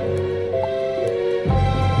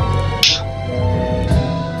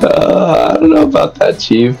 I don't know about that,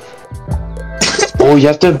 Chief. Oh, you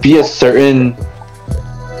have to be a certain.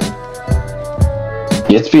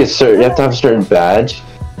 You have to have a certain badge.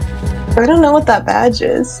 I don't know what that badge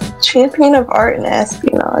is. Champion of Art and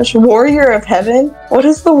Espionage. Warrior of Heaven? What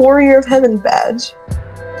is the Warrior of Heaven badge?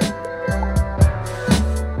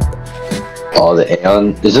 Oh, the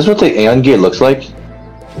Aeon. Is this what the Aeon gear looks like?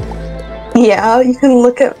 Yeah, you can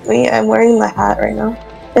look at me. I'm wearing the hat right now.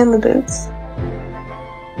 And the boots.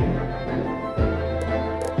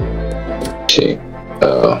 Okay.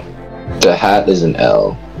 The hat is an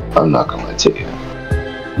L. I'm not gonna lie to you.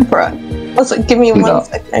 Bruh. Also, give me one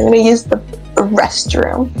second. I'm gonna use the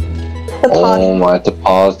restroom. The potty. Oh, I have to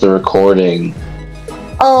pause the recording.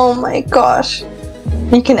 Oh my gosh.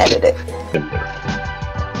 You can edit it.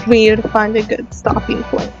 We need to find a good stopping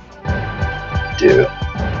point. Dude.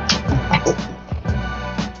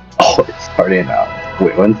 Oh, it's starting out.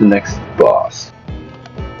 Wait, when's the next boss?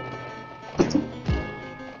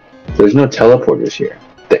 There's no teleporters here.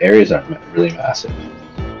 The areas aren't really massive.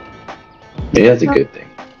 Maybe that's a good thing.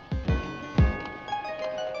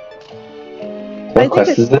 What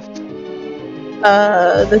quest is this?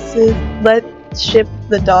 This is Let's Ship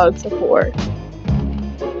the Dogs of War.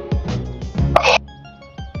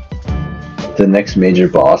 The next major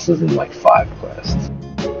boss is in like 5 quests.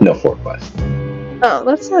 No, 4 quests. Oh,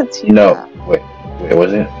 that's not too No, bad. wait,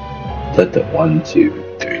 was it? Let the 1, 2,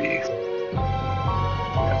 3.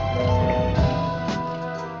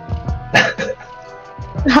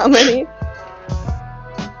 How many?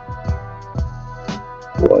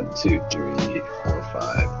 1, 2, 3, 4,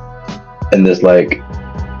 5. And there's like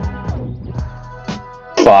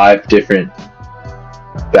 5 different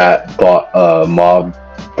mob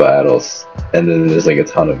battles, and then there's like a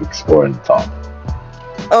ton of exploring the top.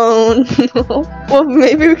 Oh no. Well,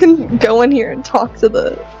 maybe we can go in here and talk to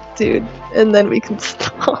the dude, and then we can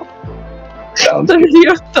stop. Sounds The good.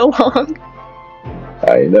 video's so long.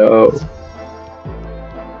 I know.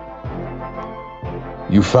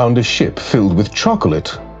 You found a ship filled with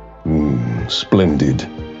chocolate. Splendid.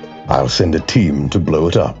 I'll send a team to blow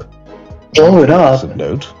it up. Blow it up?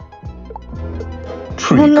 Note.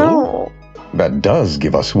 Oh no. That does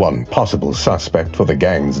give us one possible suspect for the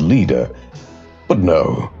gang's leader. But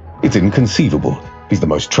no, it's inconceivable. He's the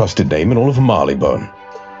most trusted name in all of Marleybone.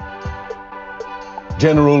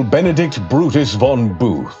 General Benedict Brutus von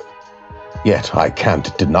Booth. Yet I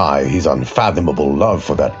can't deny his unfathomable love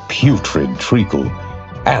for that putrid treacle.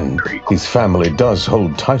 And his family does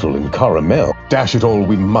hold title in Caramel. Dash it all,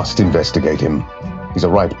 we must investigate him. He's a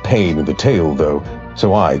right pain in the tail, though,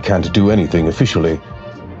 so I can't do anything officially.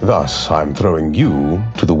 Thus, I'm throwing you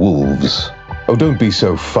to the wolves. Oh, don't be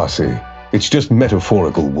so fussy. It's just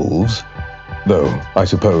metaphorical wolves. Though, I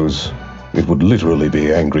suppose, it would literally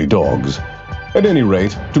be angry dogs. At any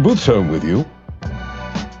rate, to Booth's home with you.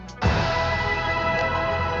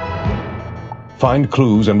 Find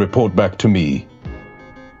clues and report back to me.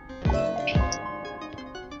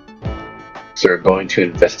 So we're going to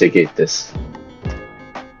investigate this.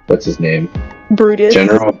 What's his name? Brutus.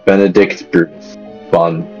 General Benedict Brutus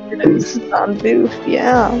von Booth. Von Booth,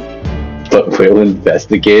 yeah. But we'll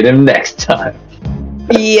investigate him next time.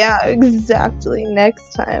 Yeah, exactly.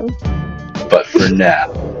 Next time. But for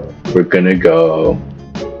now, we're gonna go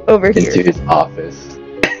Over into here. his office.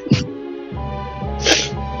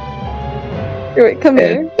 Wait, come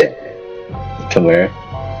here. Come where?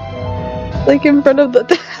 Like in front of the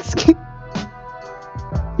desk.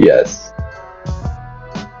 Yes.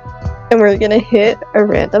 And we're gonna hit a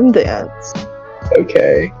random dance.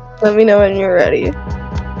 Okay. Let me know when you're ready.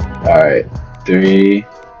 Alright. 3,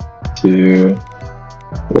 2,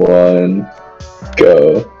 1,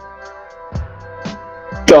 go.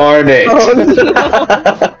 Darn it. Oh,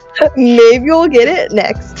 no. Maybe we'll get it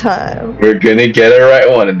next time. We're gonna get it right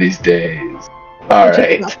one of these days.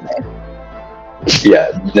 Alright.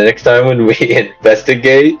 Yeah, the next time when we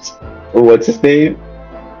investigate, what's his name?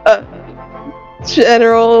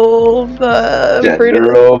 General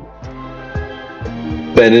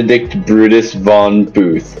Benedict Brutus von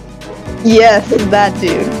Booth. Yes, that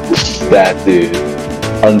dude. That dude.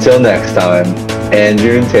 Until next time,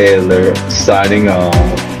 Andrew and Taylor signing off.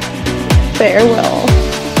 Farewell.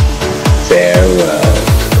 Farewell.